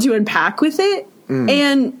lot to unpack with it.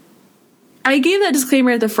 And I gave that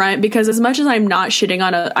disclaimer at the front because as much as I'm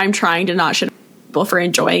trying to not shit on people for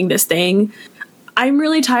enjoying this thing, I'm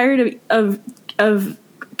really tired of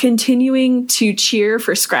continuing to cheer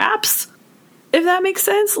for scraps, if that makes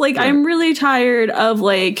sense. Like, yeah. I'm really tired of,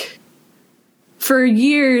 like, for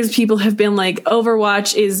years, people have been like,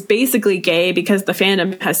 Overwatch is basically gay because the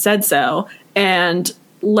fandom has said so. And,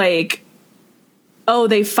 like, oh,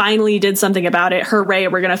 they finally did something about it. Hooray,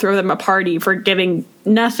 we're going to throw them a party for giving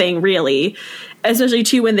nothing, really. Especially,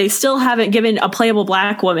 too, when they still haven't given a playable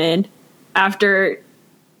black woman after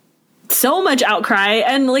so much outcry.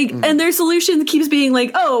 And, like, and their solution keeps being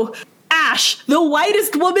like, oh, Ash, the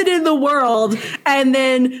whitest woman in the world, and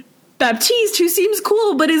then Baptiste, who seems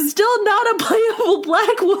cool but is still not a playable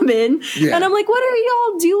black woman. Yeah. And I'm like, what are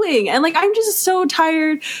y'all doing? And, like, I'm just so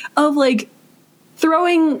tired of, like,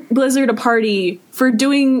 throwing Blizzard a party for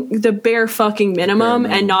doing the bare fucking minimum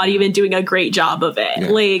and not even doing a great job of it. Yeah.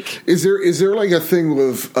 Like, is there like a thing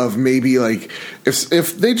of maybe, like,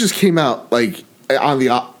 if they just came out, like, on the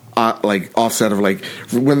like offset of, like,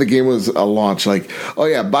 when the game was a launch, like, oh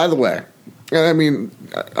yeah, by the way, and I mean,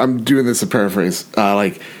 I'm doing this a paraphrase,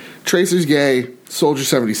 like, Tracer's gay, Soldier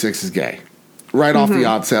 76 is gay, right off the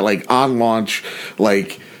onset, like, on launch,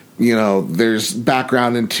 like, you know, there's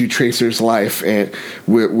background into Tracer's life and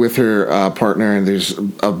with her partner, and there's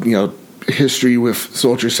history with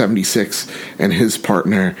Soldier 76 and his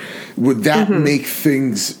partner. Would that make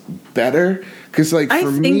things better? Because, like,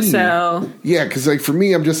 for me, I think so. Yeah, because, like, for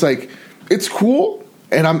me, I'm just like, it's cool,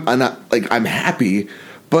 and I'm not, like, I'm happy,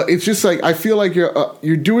 but it's just like, I feel like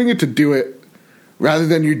you're doing it to do it, rather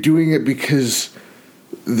than you're doing it because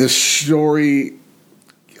the story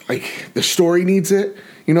needs it.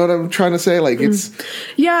 You know what I'm trying to say? Like, it's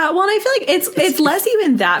yeah. Well, and I feel like it's less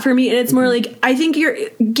even that for me, and it's more like, I think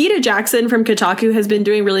Gita Jackson from Kotaku has been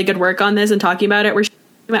doing really good work on this and talking about it. Where she's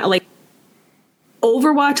about, like,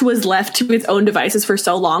 Overwatch was left to its own devices for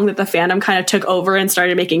so long that the fandom kind of took over and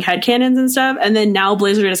started making headcanons and stuff. And then now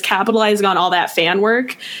Blizzard is capitalizing on all that fan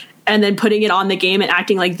work and then putting it on the game and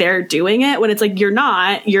acting like they're doing it, when it's like, you're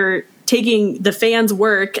not. You're taking the fans'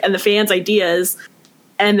 work and the fans' ideas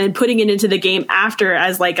and then putting it into the game after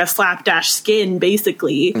as, like, a slapdash skin,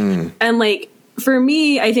 basically. And, like, for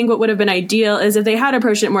me, I think what would have been ideal is if they had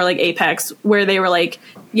approached it more like Apex, where they were like,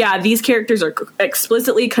 yeah, these characters are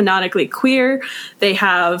explicitly canonically queer. They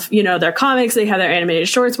have, you know, their comics, they have their animated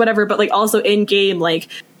shorts, whatever. But, like, also in game, like,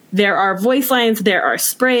 there are voice lines, there are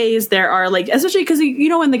sprays, there are, like, especially because, you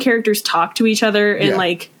know, when the characters talk to each other in,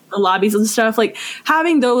 like, the lobbies and stuff, like,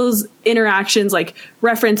 having those interactions, like,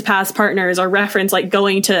 reference past partners or reference, like,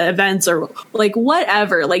 going to events or, like,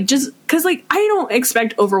 whatever, like, just because, like, I don't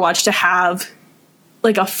expect Overwatch to have,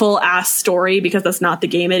 like, a full ass story, because that's not the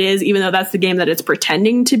game it is, even though that's the game that it's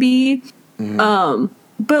pretending to be.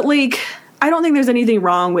 But, like, I don't think there's anything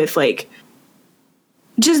wrong with, like,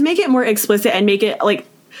 just make it more explicit and make it, like,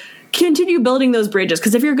 continue building those bridges,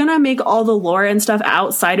 because if you're gonna make all the lore and stuff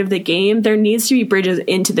outside of the game, there needs to be bridges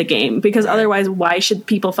into the game, because otherwise, why should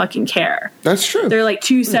people fucking care? That's true. They're like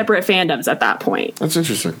two separate fandoms at that point. That's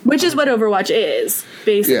interesting. Which is what Overwatch is,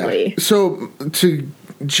 basically. Yeah. So to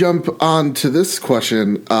jump on to this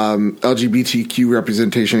question, LGBTQ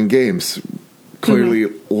representation in games clearly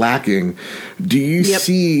lacking. Do you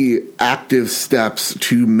see active steps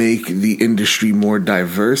to make the industry more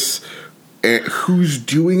diverse? Who's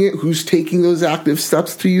doing it? Who's taking those active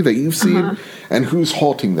steps to you that you've seen? And who's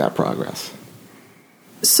halting that progress?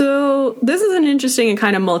 So this is an interesting and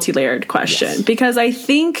kind of multi-layered question, because I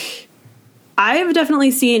think I've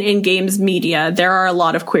definitely seen in games media, there are a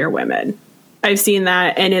lot of queer women. I've seen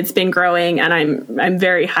that, and it's been growing, and I'm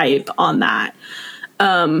very hype on that.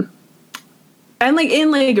 And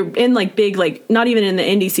in big, like, not even in the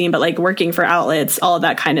indie scene, but like working for outlets, all of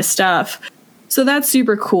that kind of stuff. So that's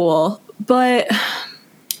super cool. But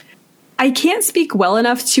I can't speak well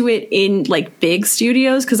enough to it in like big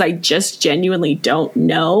studios because I just genuinely don't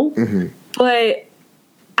know. Mm-hmm. But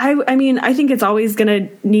I mean, I think it's always going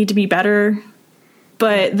to need to be better.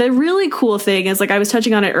 But the really cool thing is, like I was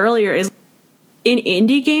touching on it earlier, is in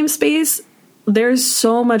indie game space, there's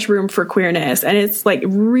so much room for queerness, and it's like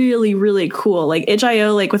really, really cool. Like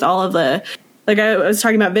itch.io, like with all of the, like I was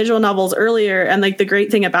talking about visual novels earlier, and like the great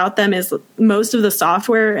thing about them is most of the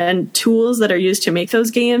software and tools that are used to make those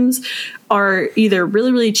games are either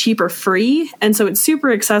really, really cheap or free. And so it's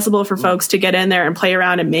super accessible for folks to get in there and play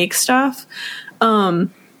around and make stuff.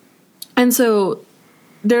 And so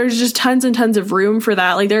there's just tons and tons of room for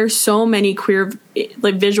that. Like there are so many queer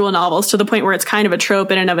like visual novels to the point where it's kind of a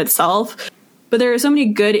trope in and of itself. But there are so many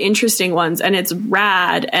good, interesting ones, and it's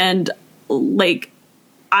rad. And like,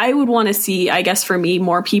 I would want to see, I guess for me,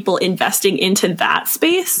 more people investing into that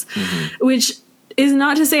space, which is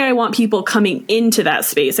not to say I want people coming into that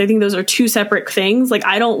space. I think those are two separate things. Like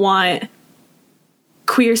I don't want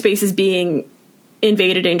queer spaces being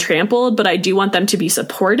invaded and trampled, but I do want them to be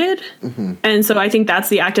supported. And so I think that's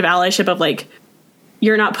the active allyship of like,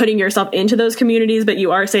 you're not putting yourself into those communities, but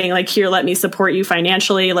you are saying like, here, let me support you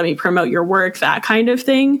financially. Let me promote your work, that kind of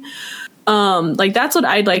thing. Like that's what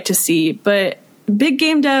I'd like to see. But big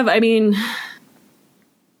game dev, I mean,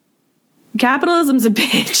 capitalism's a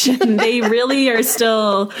bitch, and they really are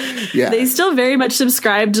still, they still very much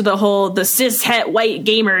subscribe to the cis het white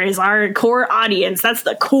gamer is our core audience. That's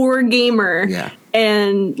the core gamer. Yeah.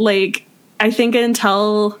 And like, I think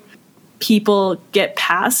until people get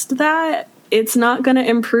past that, it's not going to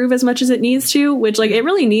improve as much as it needs to, which like it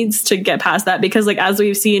really needs to get past that, because like, as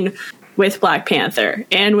we've seen with Black Panther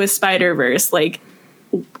and with Spider-Verse, like,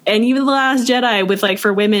 and even The Last Jedi with like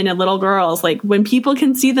for women and little girls, like when people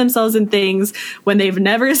can see themselves in things when they've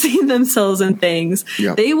never seen themselves in things,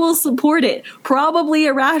 they will support it, probably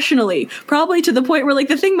irrationally, probably to the point where like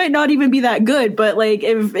the thing might not even be that good. But like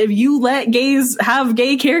if you let gays have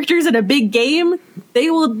gay characters in a big game, they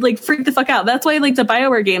will like freak the fuck out. That's why like the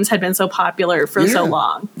BioWare games had been so popular for so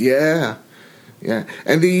long. Yeah.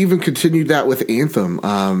 And they even continued that with Anthem.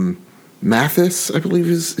 Mathis, I believe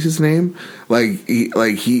is his name.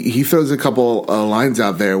 He throws a couple lines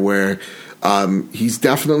out there where he's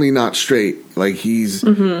definitely not straight. Like he's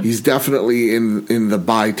definitely in the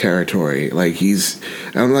bi territory. Like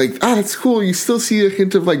and I'm like, that's cool. You still see a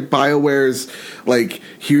hint of like BioWare's like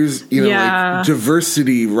here's like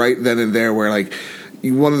diversity right then and there, where like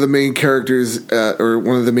one of the main characters or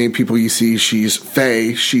one of the main people you see, she's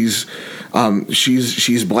Faye. She's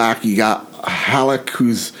black. You got Halleck,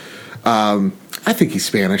 who's I think he's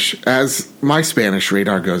Spanish, as my Spanish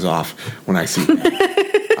radar goes off when I see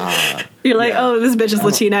that. You're like, oh, this bitch is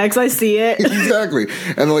Latinx. I see it. Exactly.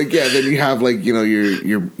 And like, then you have like,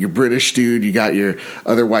 your British dude, you got your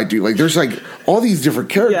other white dude. Like there's like all these different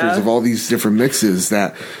characters of all these different mixes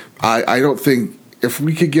that I don't think, if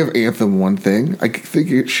we could give Anthem one thing, I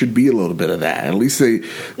think it should be a little bit of that. At least they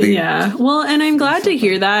Well, and I'm glad to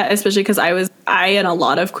hear that, especially because I and a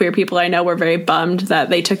lot of queer people I know were very bummed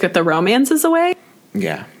that they took the romances away.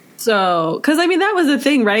 Yeah. So, because I mean, that was the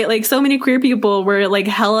thing, right? Like so many queer people were like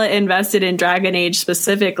hella invested in Dragon Age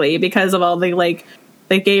specifically because of all the like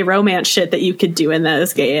the gay romance shit that you could do in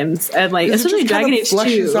those games, and like especially Dragon Age 2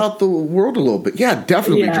 fleshes out the world a little bit. Yeah,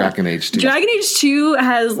 definitely Dragon Age 2. Dragon Age 2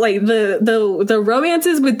 has like the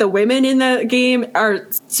romances with the women in the game are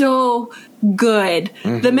so good.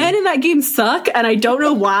 The men in that game suck, and I don't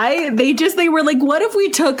know why. They were like, what if we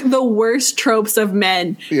took the worst tropes of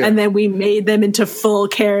men and then we made them into full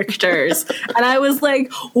characters? And I was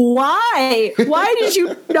like, why did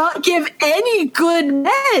you not give any good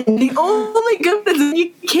men? The only good is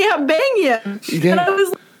you can't bang him. And I was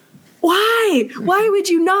like, why would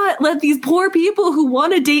you not let these poor people who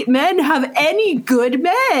want to date men have any good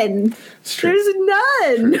men? There's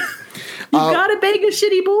none. You gotta bang a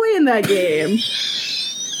shitty boy in that game.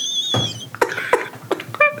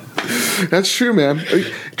 That's true, man.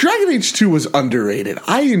 Dragon Age 2 was underrated.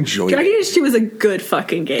 I enjoyed it. Dragon Age 2 was a good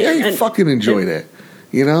fucking game. Yeah, I fucking enjoyed it.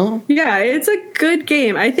 You know? Yeah, it's a good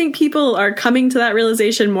game. I think people are coming to that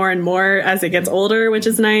realization more and more as it gets older, which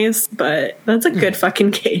is nice, but that's a good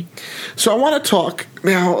fucking game. So I want to talk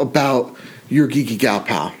now about your Geeky Gal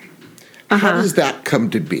Pal. How does that come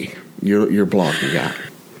to be? Your blog you got?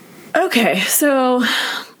 Okay, so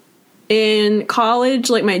in college,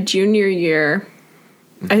 like my junior year,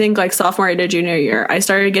 I think like sophomore into junior year, I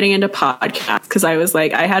started getting into podcasts because I was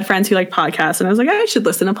like, I had friends who liked podcasts and I was like, I should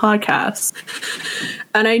listen to podcasts.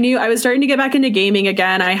 And I knew I was starting to get back into gaming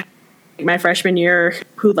again. I had my freshman year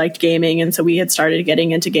who liked gaming. And so we had started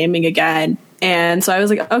getting into gaming again. And so I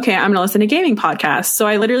was like, okay, I'm going to listen to gaming podcasts. So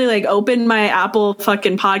I literally like opened my Apple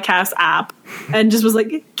fucking podcast app and just was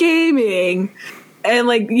like gaming. And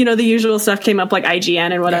like, you know, the usual stuff came up like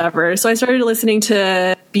IGN and whatever. So I started listening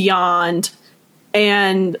to Beyond.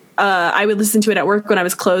 And I would listen to it at work when I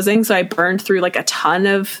was closing. So I burned through like a ton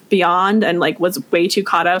of Beyond and like was way too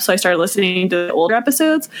caught up. So I started listening to the older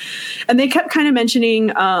episodes. And they kept kind of mentioning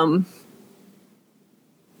Kind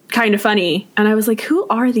of Funny. And I was like, who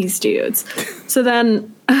are these dudes? So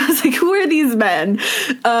then I was like, who are these men?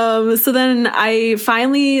 So then I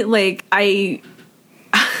finally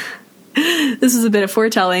this is a bit of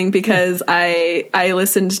foretelling because I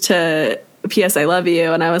listened to P.S. I Love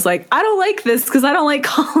You, and I was like, I don't like this because I don't like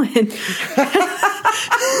Colin.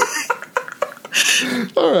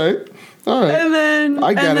 All right. And then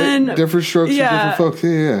I got it. Different strokes for different folks.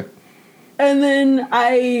 Yeah. And then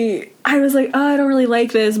I was like, oh, I don't really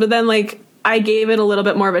like this. But then like I gave it a little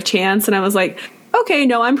bit more of a chance, and I was like, okay,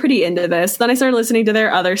 no, I'm pretty into this. Then I started listening to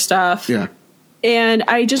their other stuff. Yeah. And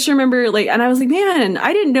I just remember like, and I was like, man,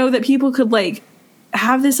 I didn't know that people could like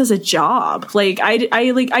have this as a job. Like I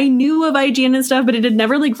knew of IGN and stuff, but it had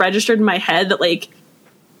never like registered in my head that like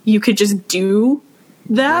you could just do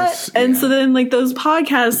that. Yes, and so then like those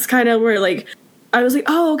podcasts kind of were like, I was like,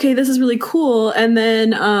 oh, okay, this is really cool. And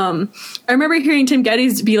then I remember hearing Tim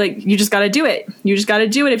Geddes be like, you just got to do it. You just got to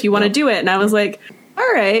do it if you want to do it. And I was like, all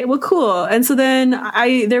right, well, cool. And so then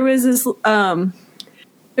there was this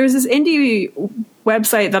indie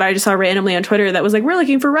website that I just saw randomly on Twitter that was like, we're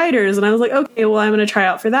looking for writers. And I was like, okay, well, I'm going to try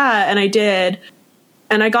out for that. And I did.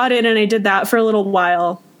 And I got in and I did that for a little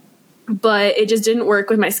while. But it just didn't work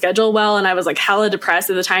with my schedule well. And I was like hella depressed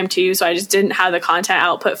at the time too. So I just didn't have the content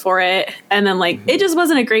output for it. And then like, it just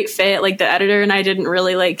wasn't a great fit. Like the editor and I didn't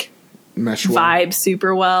really like mesh well. Vibe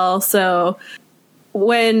super well. So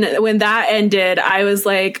when that ended, I was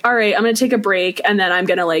like, all right, I'm going to take a break and then I'm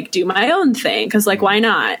going to like do my own thing. Cause like, why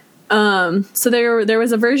not? So there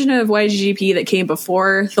was a version of YGGP that came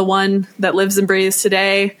before the one that lives and breathes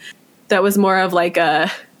today. That was more of like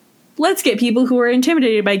let's get people who are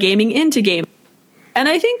intimidated by gaming into gaming. And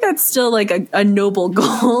I think that's still like a noble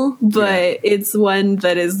goal, but it's one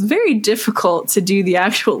that is very difficult to do the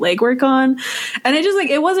actual legwork on. And it just like,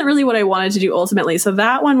 it wasn't really what I wanted to do ultimately. So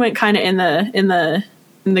that one went kind of in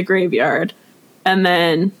the graveyard. And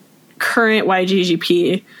then current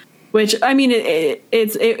YGGP, which I mean,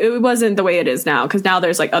 it wasn't the way it is now. Cause now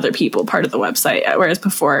there's like other people part of the website. Whereas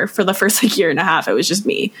before for the first like year and a half, it was just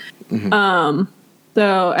me. Mm-hmm.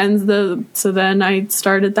 So then I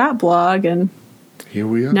started that blog and here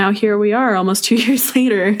we are. Now here we are almost 2 years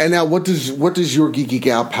later. And now what does your Geeky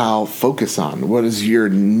Gal Pal focus on? What is your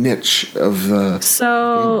niche of the...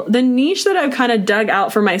 So the niche that I've kind of dug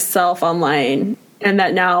out for myself online and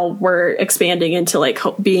that now we're expanding into like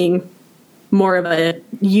being more of a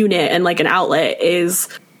unit and like an outlet is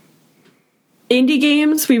indie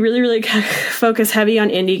games. We really, really focus heavy on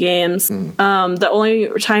indie games. The only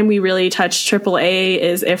time we really touch AAA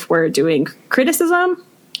is if we're doing criticism.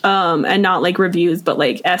 And not like reviews, but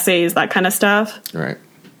like essays, that kind of stuff. Right.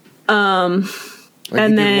 And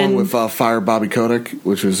then then one with Fire Bobby Kotick,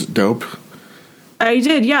 which was dope. I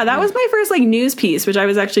did. Yeah. That was my first like news piece, which I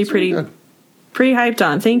was actually pretty hyped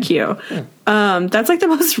on. Thank you. Yeah. That's like the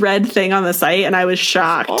most read thing on the site. And I was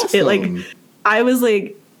shocked. Awesome. I was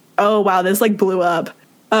like, oh wow, this like blew up.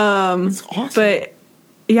 That's awesome. But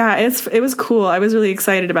yeah, it was cool. I was really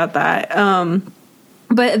excited about that.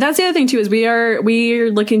 But that's the other thing too, is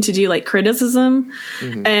we're looking to do like criticism,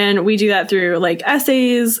 and we do that through like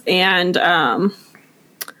essays, and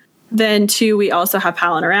then too we also have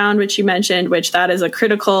Palin' Around, which you mentioned, which that is a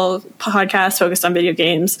critical podcast focused on video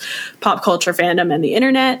games, pop culture, fandom, and the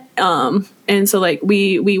internet. And so like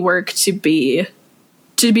we work to be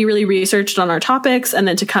really researched on our topics and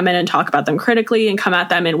then to come in and talk about them critically and come at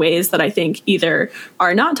them in ways that I think either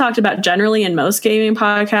are not talked about generally in most gaming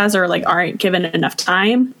podcasts or like aren't given enough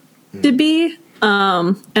time to be.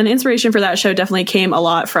 And the inspiration for that show definitely came a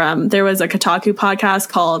lot from, there was a Kotaku podcast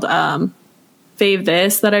called Fave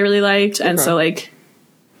This that I really liked. And so like,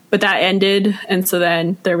 but that ended. And so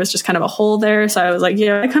then there was just kind of a hole there. So I was like,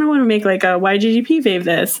 yeah, I kind of want to make like a YGGP Fave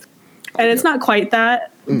This. And it's not quite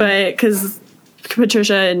that, but because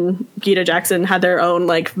Patricia and Gita Jackson had their own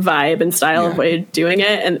like vibe and style of way of doing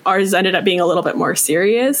it, and ours ended up being a little bit more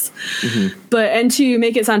serious. And to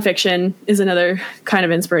make it sound fiction is another kind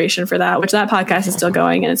of inspiration for that, which that podcast is still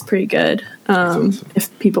going and it's pretty good.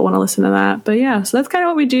 If people want to listen to that. But yeah, so that's kind of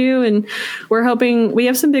what we do, and we're hoping we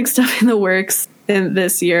have some big stuff in the works in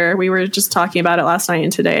this year. We were just talking about it last night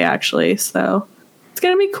and today, actually. So it's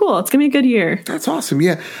gonna be cool. It's gonna be a good year. That's awesome.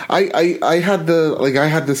 Yeah, I had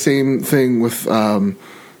the same thing with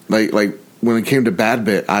like when it came to Bad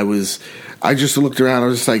Bit. I just looked around. I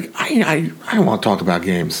was just like, I don't want to talk about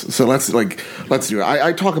games. So let's do it.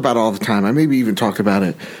 I talk about it all the time. I maybe even talked about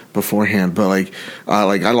it beforehand. But like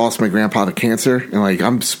I lost my grandpa to cancer, and like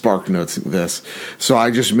I'm spark notes this. So I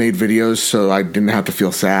just made videos so I didn't have to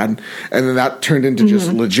feel sad, and then that turned into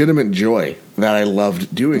just legitimate joy that I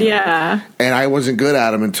loved doing. Yeah. And I wasn't good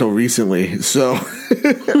at them until recently. So,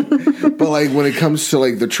 but like when it comes to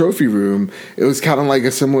like the trophy room, it was kind of like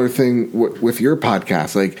a similar thing with your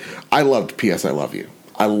podcast. Like I loved P.S. I Love You.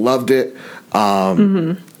 I loved it.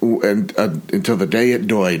 And until the day it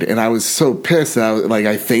died. And I was so pissed that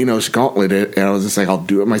I Thanos gauntleted it, and I was just like, I'll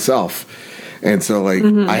do it myself. And so like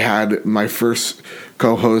I had my first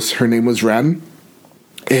co-host, her name was Ren.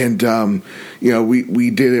 And,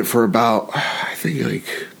 we did it for about, I think, like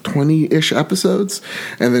 20-ish episodes.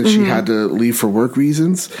 And then she had to leave for work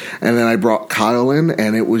reasons. And then I brought Kyle in,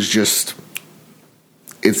 and it was just,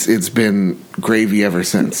 it's been gravy ever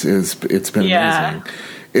since. It's been amazing.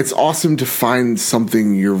 It's awesome to find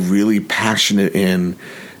something you're really passionate in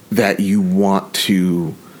that you want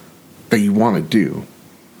to do.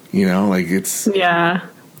 You know, like it's a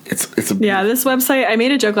this website. I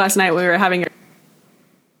made a joke last night when we were having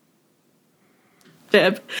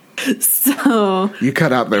so you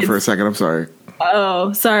cut out there for a second. I'm sorry.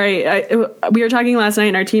 Oh, sorry. We were talking last night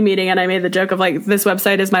in our team meeting, and I made the joke of like, this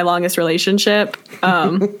website is my longest relationship.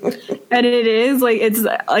 And it is like, it's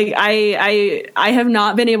like, I have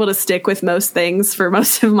not been able to stick with most things for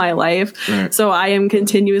most of my life. Right. So I am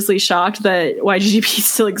continuously shocked that YGGP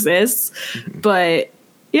still exists. But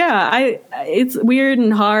yeah, it's weird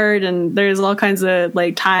and hard, and there's all kinds of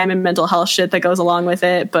like time and mental health shit that goes along with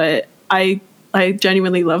it. But I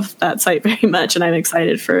genuinely love that site very much, and I'm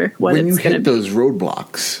excited for what it's going to be. When you hit those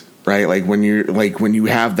roadblocks, right? Like when you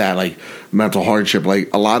have that like mental hardship,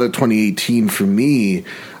 like a lot of 2018 for me,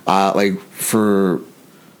 like for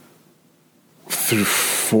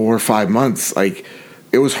 4 or 5 months, like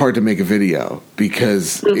it was hard to make a video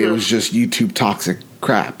because it was just YouTube toxic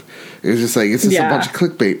crap. It was just like, it's just a bunch of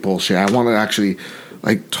clickbait bullshit. I want to actually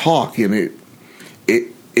like talk, and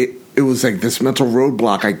it was like this mental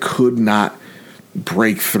roadblock I could not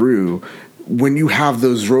break through. When you have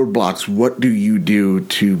those roadblocks, what do you do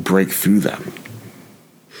to break through them?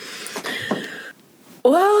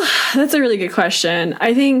 Well, that's a really good question.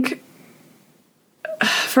 I think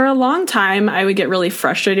for a long time, I would get really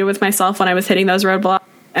frustrated with myself when I was hitting those roadblocks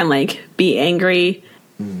and like be angry.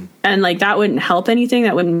 And like that wouldn't help anything.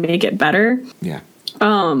 That wouldn't make it better. Yeah.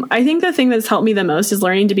 I think the thing that's helped me the most is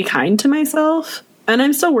learning to be kind to myself. And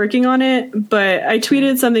I'm still working on it, but I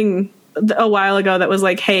tweeted something a while ago that was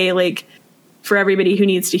like, hey, like for everybody who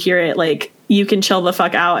needs to hear it, like you can chill the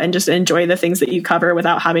fuck out and just enjoy the things that you cover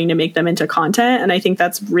without having to make them into content. And I think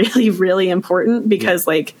that's really, really important because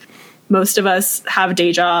like most of us have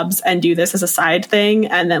day jobs and do this as a side thing.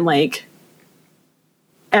 And then like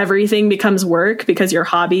everything becomes work because your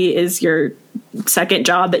hobby is your second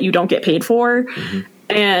job that you don't get paid for.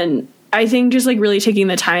 And I think just like really taking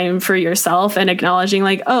the time for yourself and acknowledging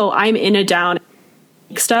like, oh, I'm in a down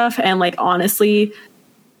stuff. And like, honestly,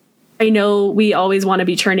 I know we always want to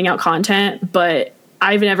be churning out content, but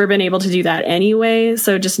I've never been able to do that anyway.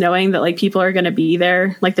 So just knowing that like people are going to be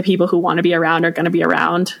there, like the people who want to be around are going to be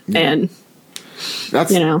around. And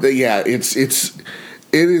that's, it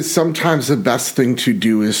is sometimes the best thing to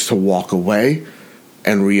do is to walk away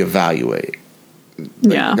and reevaluate.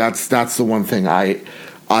 Like, that's the one thing I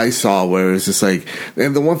saw where it's just like,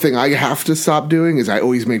 and the one thing I have to stop doing is I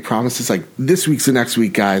always make promises like this week's the next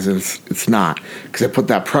week, guys, and it's not, because I put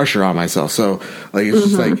that pressure on myself. So like it's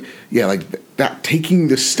just like, like that, taking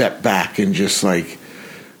the step back and just like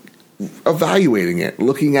evaluating it,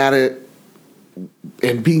 looking at it,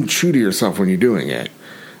 and being true to yourself when you're doing it.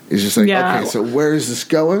 It's just like, okay, so where is this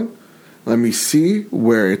going? Let me see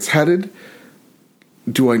where it's headed.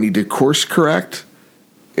 Do I need to course correct?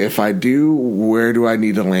 If I do, where do I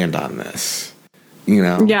need to land on this? You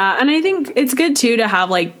know? Yeah, and I think it's good, too, to have,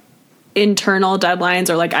 like, internal deadlines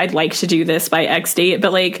or, like, I'd like to do this by X date.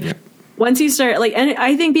 But, like, once you start, like, and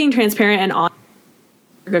I think being transparent and honest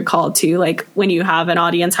is a good call, too, like, when you have an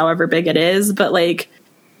audience, however big it is. But, like,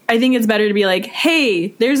 I think it's better to be like, hey,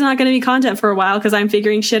 there's not going to be content for a while because I'm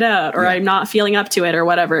figuring shit out, or I'm not feeling up to it, or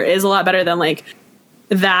whatever, is a lot better than like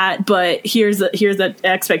that. But here's the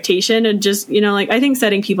expectation, and just, you know, like, I think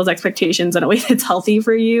setting people's expectations in a way that's healthy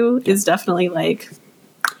for you is definitely like,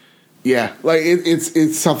 yeah, like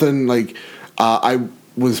it's something like I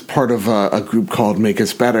was part of a group called Make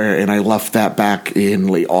Us Better, and I left that back in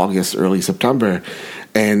late August, early September.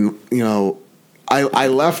 And, you know, I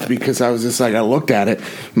left because I was just like, I looked at it.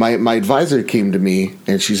 My advisor came to me,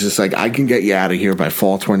 and she's just like, I can get you out of here by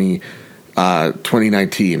fall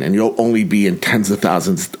 2019, and you'll only be in tens of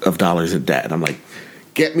thousands of dollars in debt. And I'm like,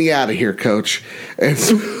 get me out of here, coach. And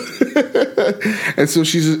so, and so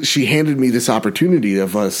she handed me this opportunity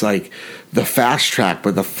of us like the fast track,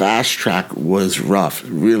 but the fast track was rough. It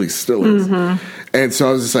really still is. And so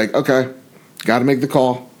I was just like, okay, got to make the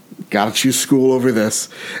call. Got to choose school over this.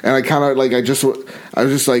 And I kind of like, I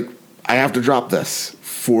was just like, I have to drop this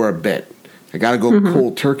for a bit. I got to go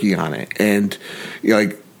cold turkey on it. And, you know,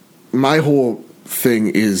 like, my whole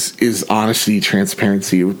thing is honesty,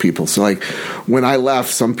 transparency with people. So like when I left,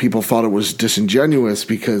 some people thought it was disingenuous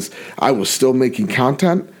because I was still making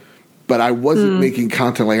content, but I wasn't making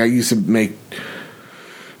content. Like I used to make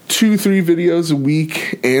 2-3 videos a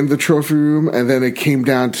week and the trophy room. And then it came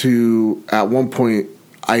down to, at one point,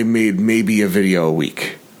 I made maybe a video a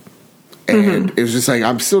week. And it was just like,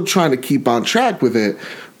 I'm still trying to keep on track with it,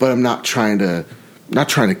 but I'm not trying to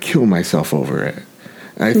kill myself over it.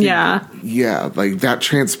 And I think, like that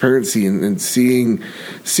transparency and seeing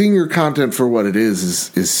your content for what it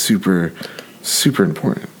is super, super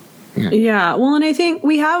important. Yeah. Well, and I think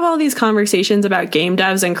we have all these conversations about game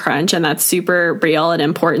devs and crunch, and that's super real and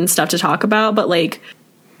important stuff to talk about. But like,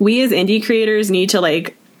 we as indie creators need to,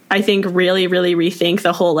 like, I think really, really rethink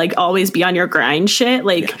the whole, like, always be on your grind shit.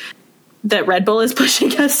 Like, that Red Bull is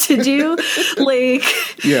pushing us to do. Like,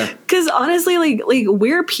 because honestly, like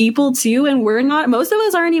we're people too, and most of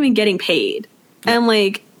us aren't even getting paid. And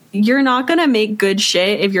like, you're not going to make good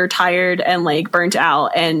shit if you're tired and like burnt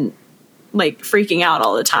out and like freaking out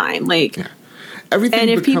all the time. Like, everything. And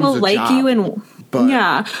if people like you and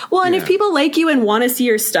and if people like you and want to see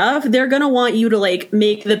your stuff, they're going to want you to like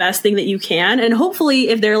make the best thing that you can. And hopefully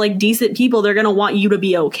if they're like decent people, they're going to want you to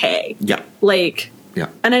be okay. Yeah. Like,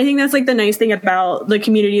 and I think that's like the nice thing about the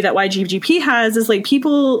community that YGGP has is like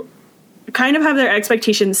people kind of have their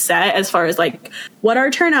expectations set as far as like what our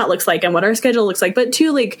turnout looks like and what our schedule looks like. But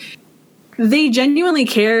too, like, they genuinely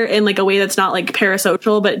care in like a way that's not like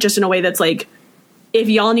parasocial, but just in a way that's like, if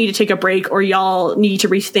y'all need to take a break or y'all need to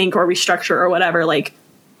rethink or restructure or whatever, like,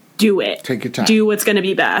 do it. Take your time. Do what's going to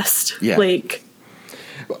be best. Yeah. Like,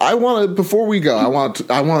 before we go, I want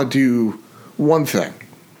to do one thing.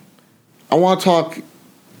 I want to talk,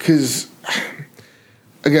 because,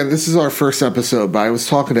 again, this is our first episode, but I was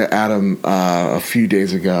talking to Adam a few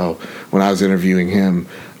days ago when I was interviewing him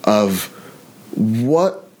of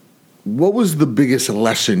what was the biggest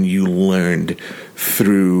lesson you learned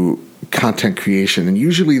through content creation. And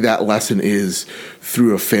usually that lesson is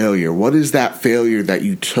through a failure. What is that failure that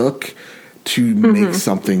you took to make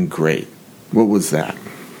something great? What was that?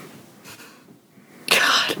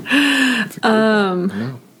 God.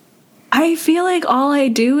 I feel like all I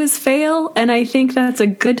do is fail, and I think that's a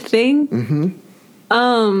good thing.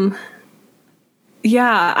 Yeah,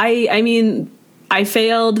 I mean, I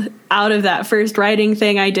failed out of that first writing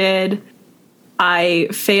thing I did. I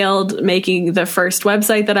failed making the first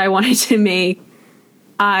website that I wanted to make.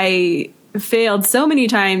 I failed so many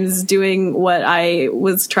times doing what I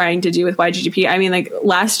was trying to do with YGGP. I mean, like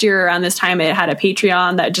last year around this time, it had a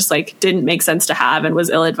Patreon that just like didn't make sense to have and was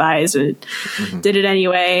ill-advised, and did it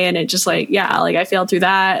anyway. And it just like, like I failed through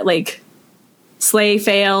that. Like Slay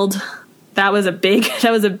failed. That was a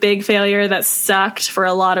big failure that sucked for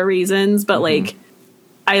a lot of reasons, but like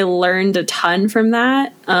I learned a ton from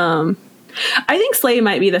that. I think Slay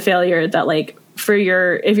might be the failure that like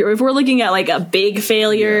if we're looking at like a big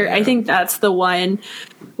failure, I think that's the one,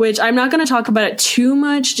 which I'm not going to talk about it too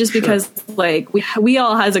much just because like we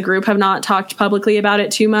all as a group have not talked publicly about it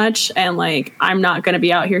too much. And like, I'm not going to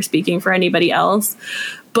be out here speaking for anybody else,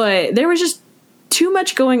 but there was just too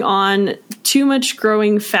much going on, too much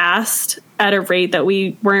growing fast at a rate that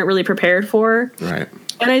we weren't really prepared for. Right.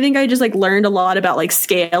 And I think I just like learned a lot about like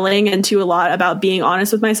scaling, and a lot about being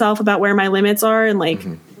honest with myself about where my limits are and like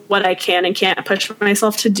what I can and can't push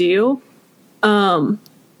myself to do.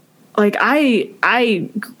 Like I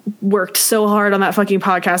worked so hard on that fucking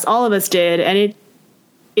podcast. All of us did. And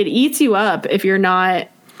it eats you up if you're not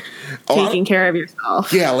taking care of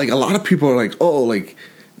yourself. Yeah. Like a lot of people are like, oh, like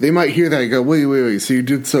they might hear that and go, wait. So you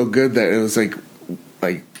did so good that it was like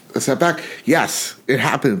a setback. Yes, it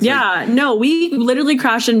happens. Yeah, no, we literally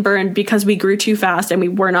crashed and burned because we grew too fast and we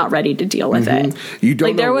were not ready to deal with it. You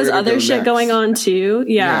don't there was other shit going on too.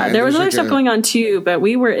 Yeah, there was other stuff going on too, but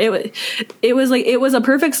it was a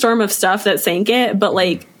perfect storm of stuff that sank it, but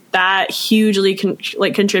like that hugely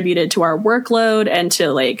contributed to our workload and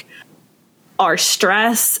to like our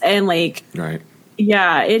stress and like right.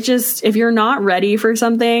 Yeah, it just, if you're not ready for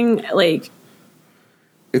something, like,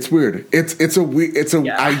 it's weird. I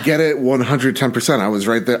get it 110%. I was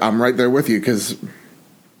right there. I'm right there with you because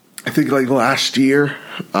I think like last year,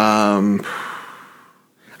 around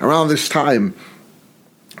this time,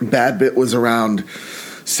 Bad Bit was around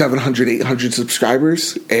 700, 800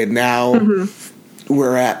 subscribers, and now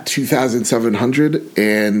we're at 2,700,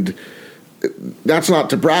 and that's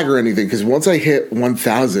not to brag or anything because once I hit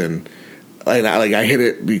 1,000, and I hit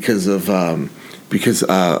it because a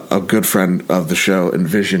good friend of the show,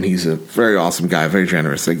 Envision, he's a very awesome guy, very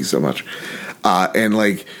generous. Thank you so much. And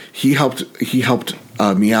like he helped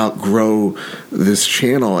me out grow this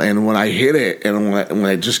channel. And when I hit it, and when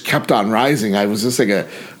I just kept on rising, I was just like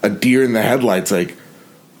a deer in the headlights. Like,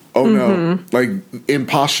 oh no, like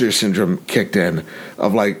imposter syndrome kicked in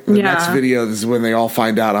of like the next video. This is when they all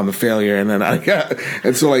find out I'm a failure. And then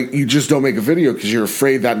and so like, you just don't make a video because you're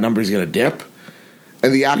afraid that number's going to dip.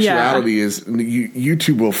 And the actuality is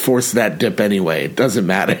YouTube will force that dip anyway. It doesn't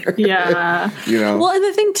matter. Yeah. You know? Well, and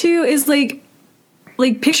the thing too is like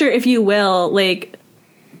picture, if you will, like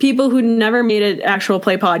people who never made an actual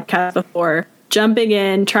play podcast before, jumping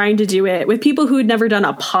in, trying to do it with people who had never done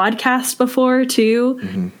a podcast before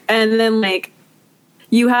too. And then like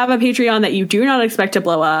you have a Patreon that you do not expect to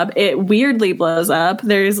blow up. It weirdly blows up.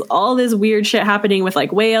 There's all this weird shit happening with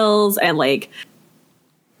like whales and like,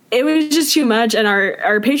 it was just too much. And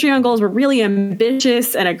our Patreon goals were really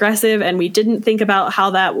ambitious and aggressive. And we didn't think about how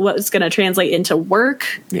that was going to translate into work.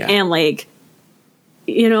 And like,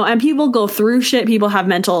 you know, and people go through shit. People have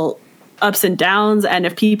mental ups and downs, and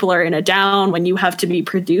if people are in a down when you have to be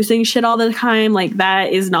producing shit all the time, like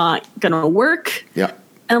that is not gonna work.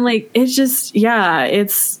 And like it's just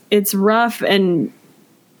it's rough,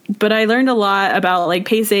 but I learned a lot about like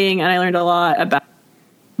pacing, and I learned a lot about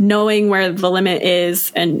knowing where the limit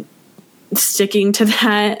is and sticking to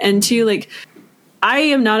that. And too, like, I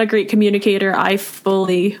am not a great communicator. I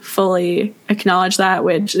fully acknowledge that,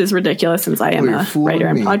 which is ridiculous since I am a writer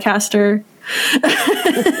and podcaster.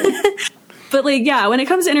 But like, yeah, when it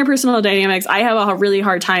comes to interpersonal dynamics, I have a really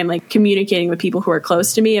hard time like communicating with people who are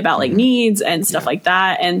close to me about like needs and stuff like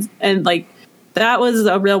that. And like, that was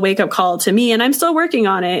a real wake up call to me, and I'm still working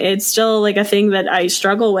on it. It's still like a thing that I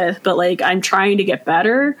struggle with, but like, I'm trying to get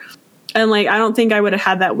better. And like, I don't think I would have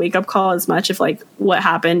had that wake up call as much if like what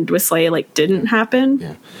happened with Slay like didn't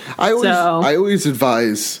happen. I always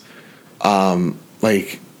advise,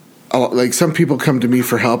 like some people come to me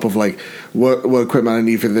for help of like what equipment I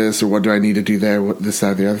need for this, or what do I need to do there, this,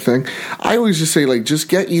 that, the other thing. I always just say like, just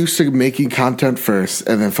get used to making content first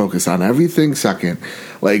and then focus on everything second.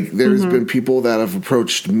 Like there's been people that have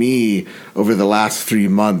approached me over the last 3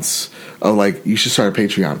 months of like, you should start a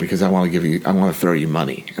Patreon because I want to throw you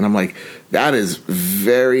money. And I'm like, that is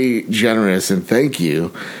very generous and thank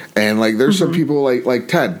you. And like, there's some people like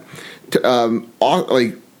Ted,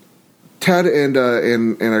 Ted and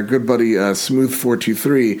our good buddy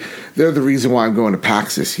Smooth423, they're the reason why I'm going to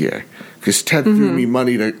PAX this year. Because Ted threw me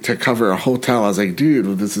money to cover a hotel. I was like,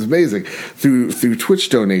 dude, this is amazing. Through Twitch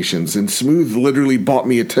donations. And Smooth literally bought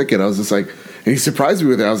me a ticket. I was just like, and he surprised me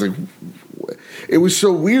with it. I was like, it was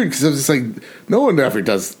so weird because I was just like, no one ever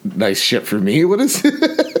does nice shit for me. What is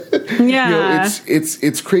it? Yeah. You know,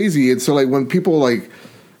 it's crazy. And so like when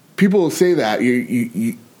people say that,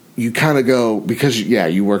 you kind of go, because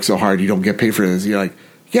you work so hard, you don't get paid for this. You're like,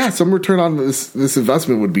 yeah, some return on this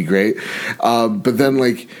investment would be great. But then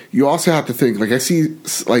like, you also have to think, like I see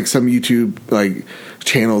like some YouTube like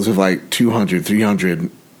channels with like 200, 300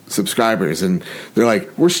 subscribers, and they're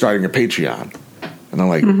like, we're starting a Patreon. And I'm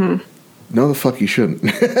like, no, the fuck you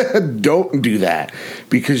shouldn't. Don't do that,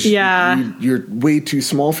 because you're way too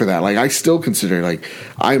small for that. Like I still consider like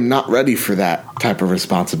I'm not ready for that type of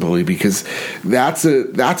responsibility, because that's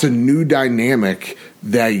a new dynamic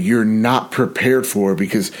that you're not prepared for,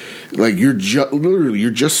 because like you're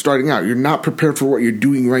just starting out. You're not prepared for what you're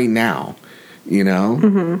doing right now. You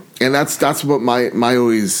know, and that's what my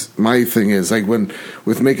thing is. Like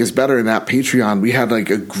with Make Us Better and that Patreon, we had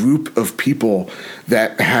like a group of people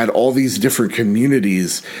that had all these different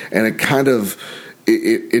communities, and it kind of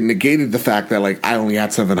it negated the fact that like I only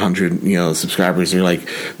had 700 subscribers, or like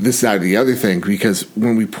this, that, or the other thing, because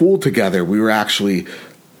when we pooled together, we were actually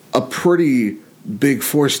a pretty big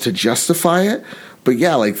force to justify it. But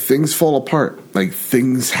yeah, like things fall apart. Like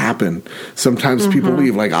things happen. Sometimes people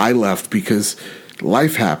leave. Like I left because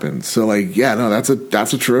life happened. So like, yeah, no, that's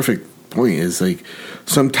a terrific point. Is like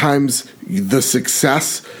sometimes the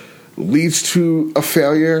success leads to a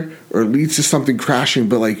failure or leads to something crashing.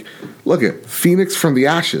 But like, look at Phoenix from the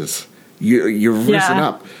ashes. You're risen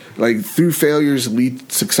up. Like through failures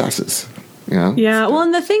lead successes. You know? Yeah. Well,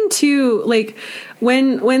 and the thing too, like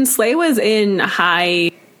when Slay was in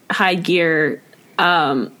high gear,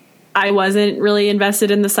 I wasn't really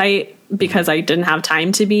invested in the site because I didn't have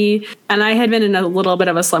time to be, and I had been in a little bit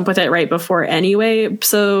of a slump with it right before anyway.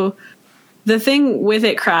 So the thing with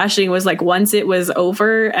it crashing was like once it was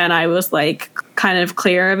over and I was like kind of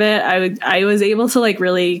clear of it, I was able to like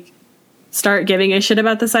really start giving a shit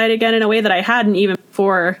about the site again in a way that I hadn't even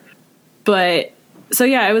before. But so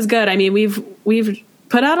yeah, it was good. I mean, we've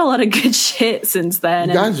put out a lot of good shit since then.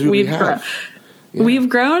 You guys really have. We've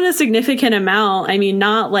grown a significant amount. I mean,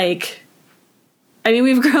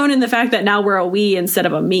 we've grown in the fact that now we're a we instead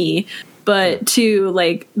of a me, but to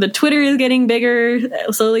like the Twitter is getting bigger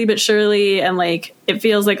slowly but surely. And like, it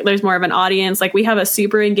feels like there's more of an audience. Like we have a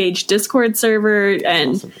super engaged Discord server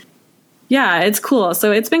and awesome. Yeah, it's cool.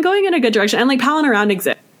 So it's been going in a good direction, and like Palin Around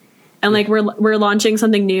exists. And like we're launching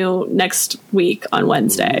something new next week on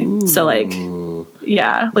Wednesday. Ooh. So like,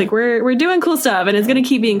 yeah, like we're doing cool stuff, and it's going to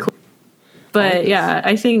keep being cool. But yeah,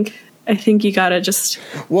 I think you gotta just.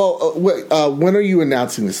 Well, when are you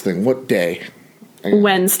announcing this thing? What day?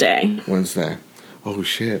 Wednesday. Oh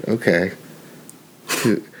shit! Okay.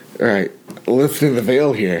 All right, lifting the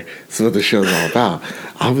veil here. That's what the show's all about.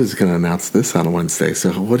 I was going to announce this on Wednesday.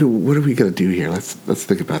 So what are we going to do here? Let's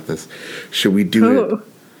think about this. Should we do it?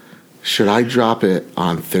 Should I drop it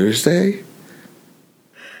on Thursday?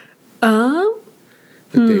 The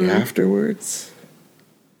day afterwards?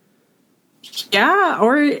 Yeah,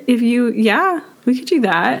 or if you, we could do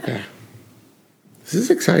that. Okay. This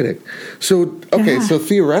is exciting. So, so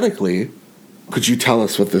theoretically, could you tell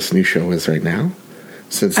us what this new show is right now?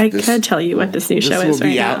 Since I could tell you what this new show is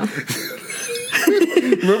right now.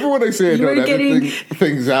 Remember when I say I don't edit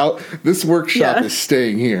things out? This workshop is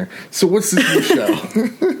staying here. So what's this new show?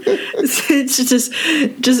 It's just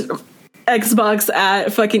Xbox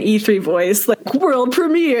at fucking E3 voice, like world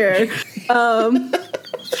premiere.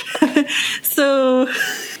 So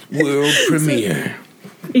world premiere.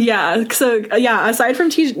 Aside from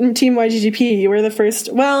Team YGGP, you were the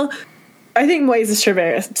first. Well, I think Moises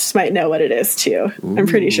Traveris might know what it is too. Ooh, I'm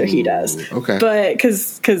pretty sure he does. Okay, but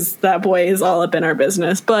because that boy is all up in our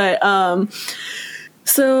business. But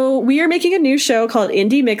so we are making a new show called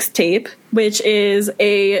Indie Mixtape, which is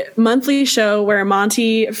a monthly show where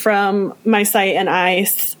Monty from my site and I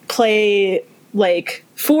play like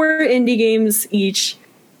 4 indie games each.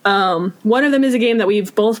 One of them is a game that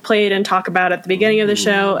we've both played and talk about at the beginning of the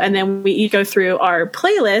show, and then we each go through our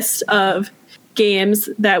playlist of games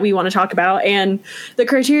that we want to talk about. And the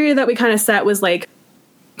criteria that we kind of set was like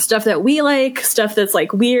stuff that we like, stuff that's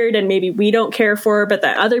like weird and maybe we don't care for, but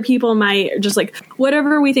that other people might, just like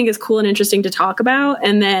whatever we think is cool and interesting to talk about.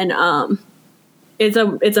 And then it's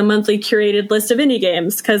a monthly curated list of indie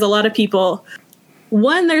games, because a lot of people,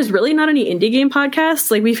 one, there's really not any indie game podcasts.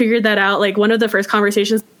 Like we figured that out. Like one of the first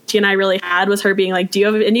conversations she and I really had was her being like, do you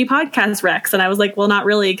have an indie podcast, Rex? And I was like, well, not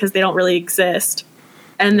really, because they don't really exist.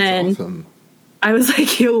 And that's then awesome. I was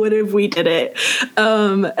like, yo, what if we did it?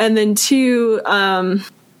 And then 2,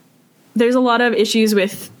 there's a lot of issues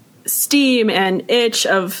with Steam and itch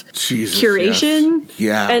of curation. Yes.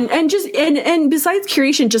 Yeah. And besides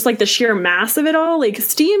curation, just like the sheer mass of it all, like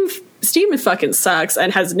Steam fucking sucks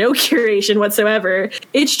and has no curation whatsoever.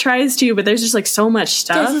 Itch tries to, but there's just like so much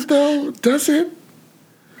stuff. Does it though? Does it?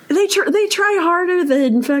 They try harder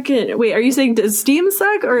than fucking. Wait, are you saying does Steam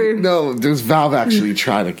suck or no? Does Valve actually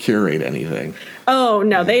try to curate anything? Oh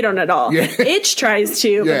no, they don't at all. Yeah. Itch tries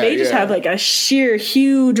to, but they just have like a sheer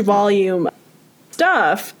huge volume of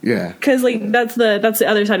stuff. Yeah, because like that's the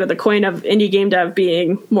other side of the coin of indie game dev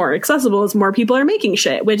being more accessible is more people are making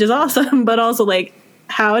shit, which is awesome. But also like,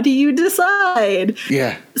 how do you decide?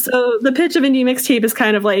 Yeah. So the pitch of Indie Mixtape is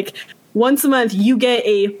kind of like once a month you get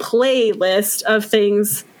a playlist of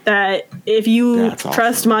things that if you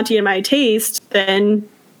trust Monty and my taste, then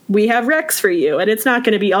we have Rex for you. And it's not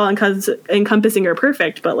going to be all encompassing or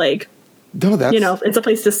perfect, but like, no, that's, it's a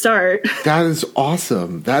place to start. That is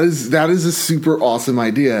awesome. That is a super awesome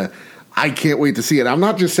idea. I can't wait to see it. I'm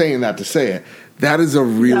not just saying that to say it. That is a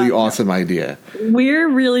really awesome idea. We're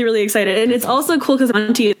really, really excited. And it's also cool because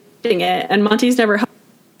Monty is doing it, and Monty's never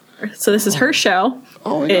hosted. So this is her show.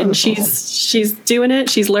 Oh, yeah, and she's doing it.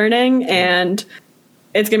 She's learning, and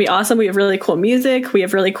it's going to be awesome. We have really cool music. We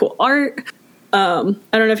have really cool art. I don't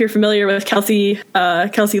know if you're familiar with Kelsey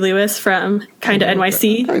Lewis from Kinda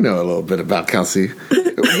NYC. I know a little bit about Kelsey.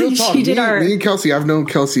 Real talk, me and Kelsey, I've known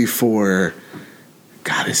Kelsey for,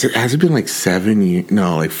 God, has it been like 7 years?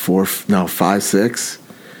 No, like 5, 6.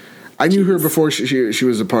 I knew her before she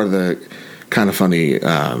was a part of the Kinda Funny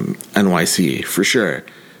NYC, for sure.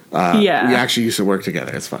 We actually used to work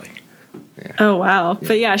together. It's funny. Yeah. Oh, wow. Yeah.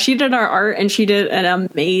 But yeah, she did our art and she did an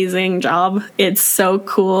amazing job. It's so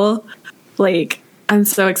cool. Like, I'm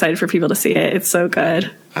so excited for people to see it. It's so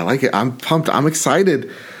good. I like it. I'm pumped. I'm excited.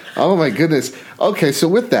 Oh, my goodness. Okay, so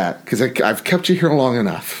with that, because I've kept you here long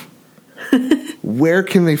enough, where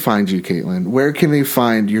can they find you, Caitlin? Where can they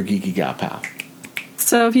find your Geeky Gal Pal?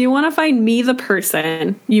 So if you want to find me, the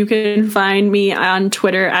person, you can find me on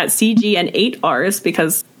Twitter at CG and 8Rs,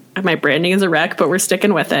 because my branding is a wreck, but we're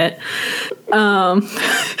sticking with it.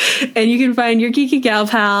 And you can find Your Geeky Gal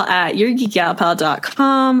Pal at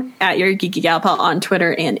yourgeekygalpal.com, at Your Geeky Gal Pal on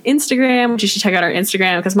Twitter and Instagram, which you should check out our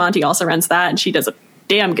Instagram because Monty also runs that and she does a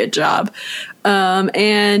damn good job.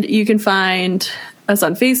 And you can find us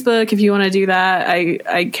on Facebook if you want to do that.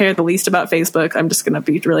 I care the least about Facebook. I'm just going to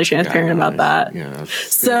be really transparent about that. Yeah.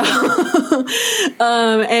 So,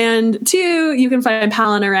 and 2, you can find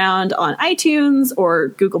Palin Around on iTunes or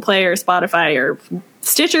Google Play or Spotify or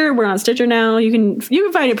Stitcher. We're on Stitcher now. You can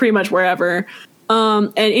find it pretty much wherever.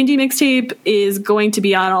 And Indie Mixtape is going to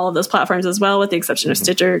be on all of those platforms as well, with the exception of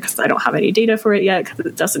Stitcher, because I don't have any data for it yet because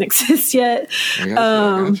it doesn't exist yet. I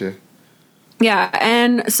gotcha. Yeah,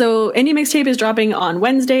 and so Indie Mixtape is dropping on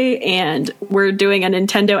Wednesday, and we're doing a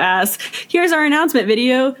Nintendo-ass, here's our announcement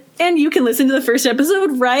video, and you can listen to the first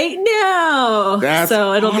episode right now. That's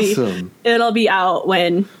so awesome. It'll be out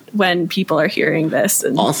when people are hearing this.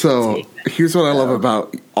 And also, here's what I love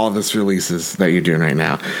about all this releases that you're doing right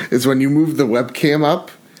now, is when you move the webcam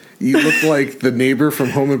up, you look like the neighbor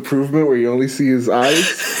from Home Improvement where you only see his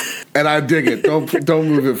eyes. And I dig it. Don't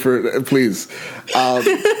move it please.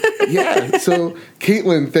 Yeah. So,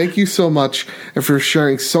 Caitlin, thank you so much for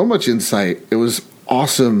sharing so much insight. It was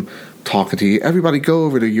awesome talking to you. Everybody, go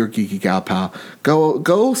over to Your Geeky Gal Pal.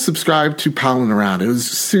 Go subscribe to Palin Around. It was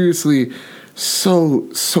seriously so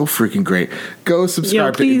freaking great. Go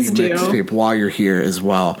subscribe to Indie Mixtape while you're here as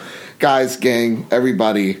well, guys, gang,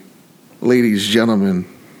 everybody, ladies, gentlemen.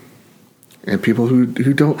 And people who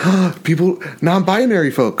don't, people, non-binary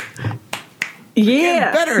folk.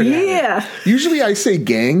 Yeah. Better. Yeah. Usually I say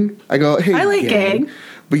gang. I go, hey, I like gang.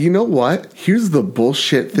 But you know what? Here's the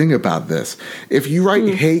bullshit thing about this. If you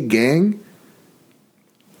write, hey, gang,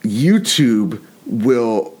 YouTube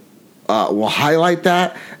will highlight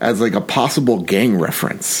that as like a possible gang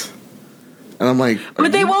reference. And I'm like,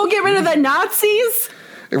 but they won't get rid of the Nazis?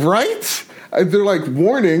 Right? They're like,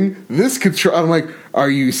 warning, this could I'm like, are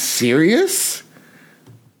you serious?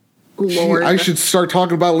 Lord. I should start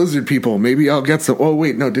talking about lizard people. Maybe I'll get some. Oh,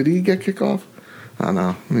 wait, no. Did he get kicked off? I don't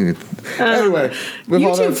know. Anyway.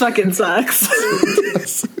 YouTube fucking sucks.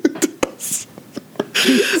 It does.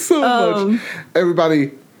 So much.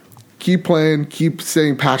 Everybody, keep playing. Keep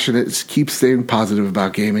staying passionate. Keep staying positive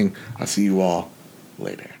about gaming. I'll see you all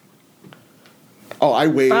later. Oh, I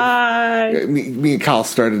waved. Bye. Me and Kyle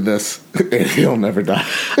started this. He'll never die.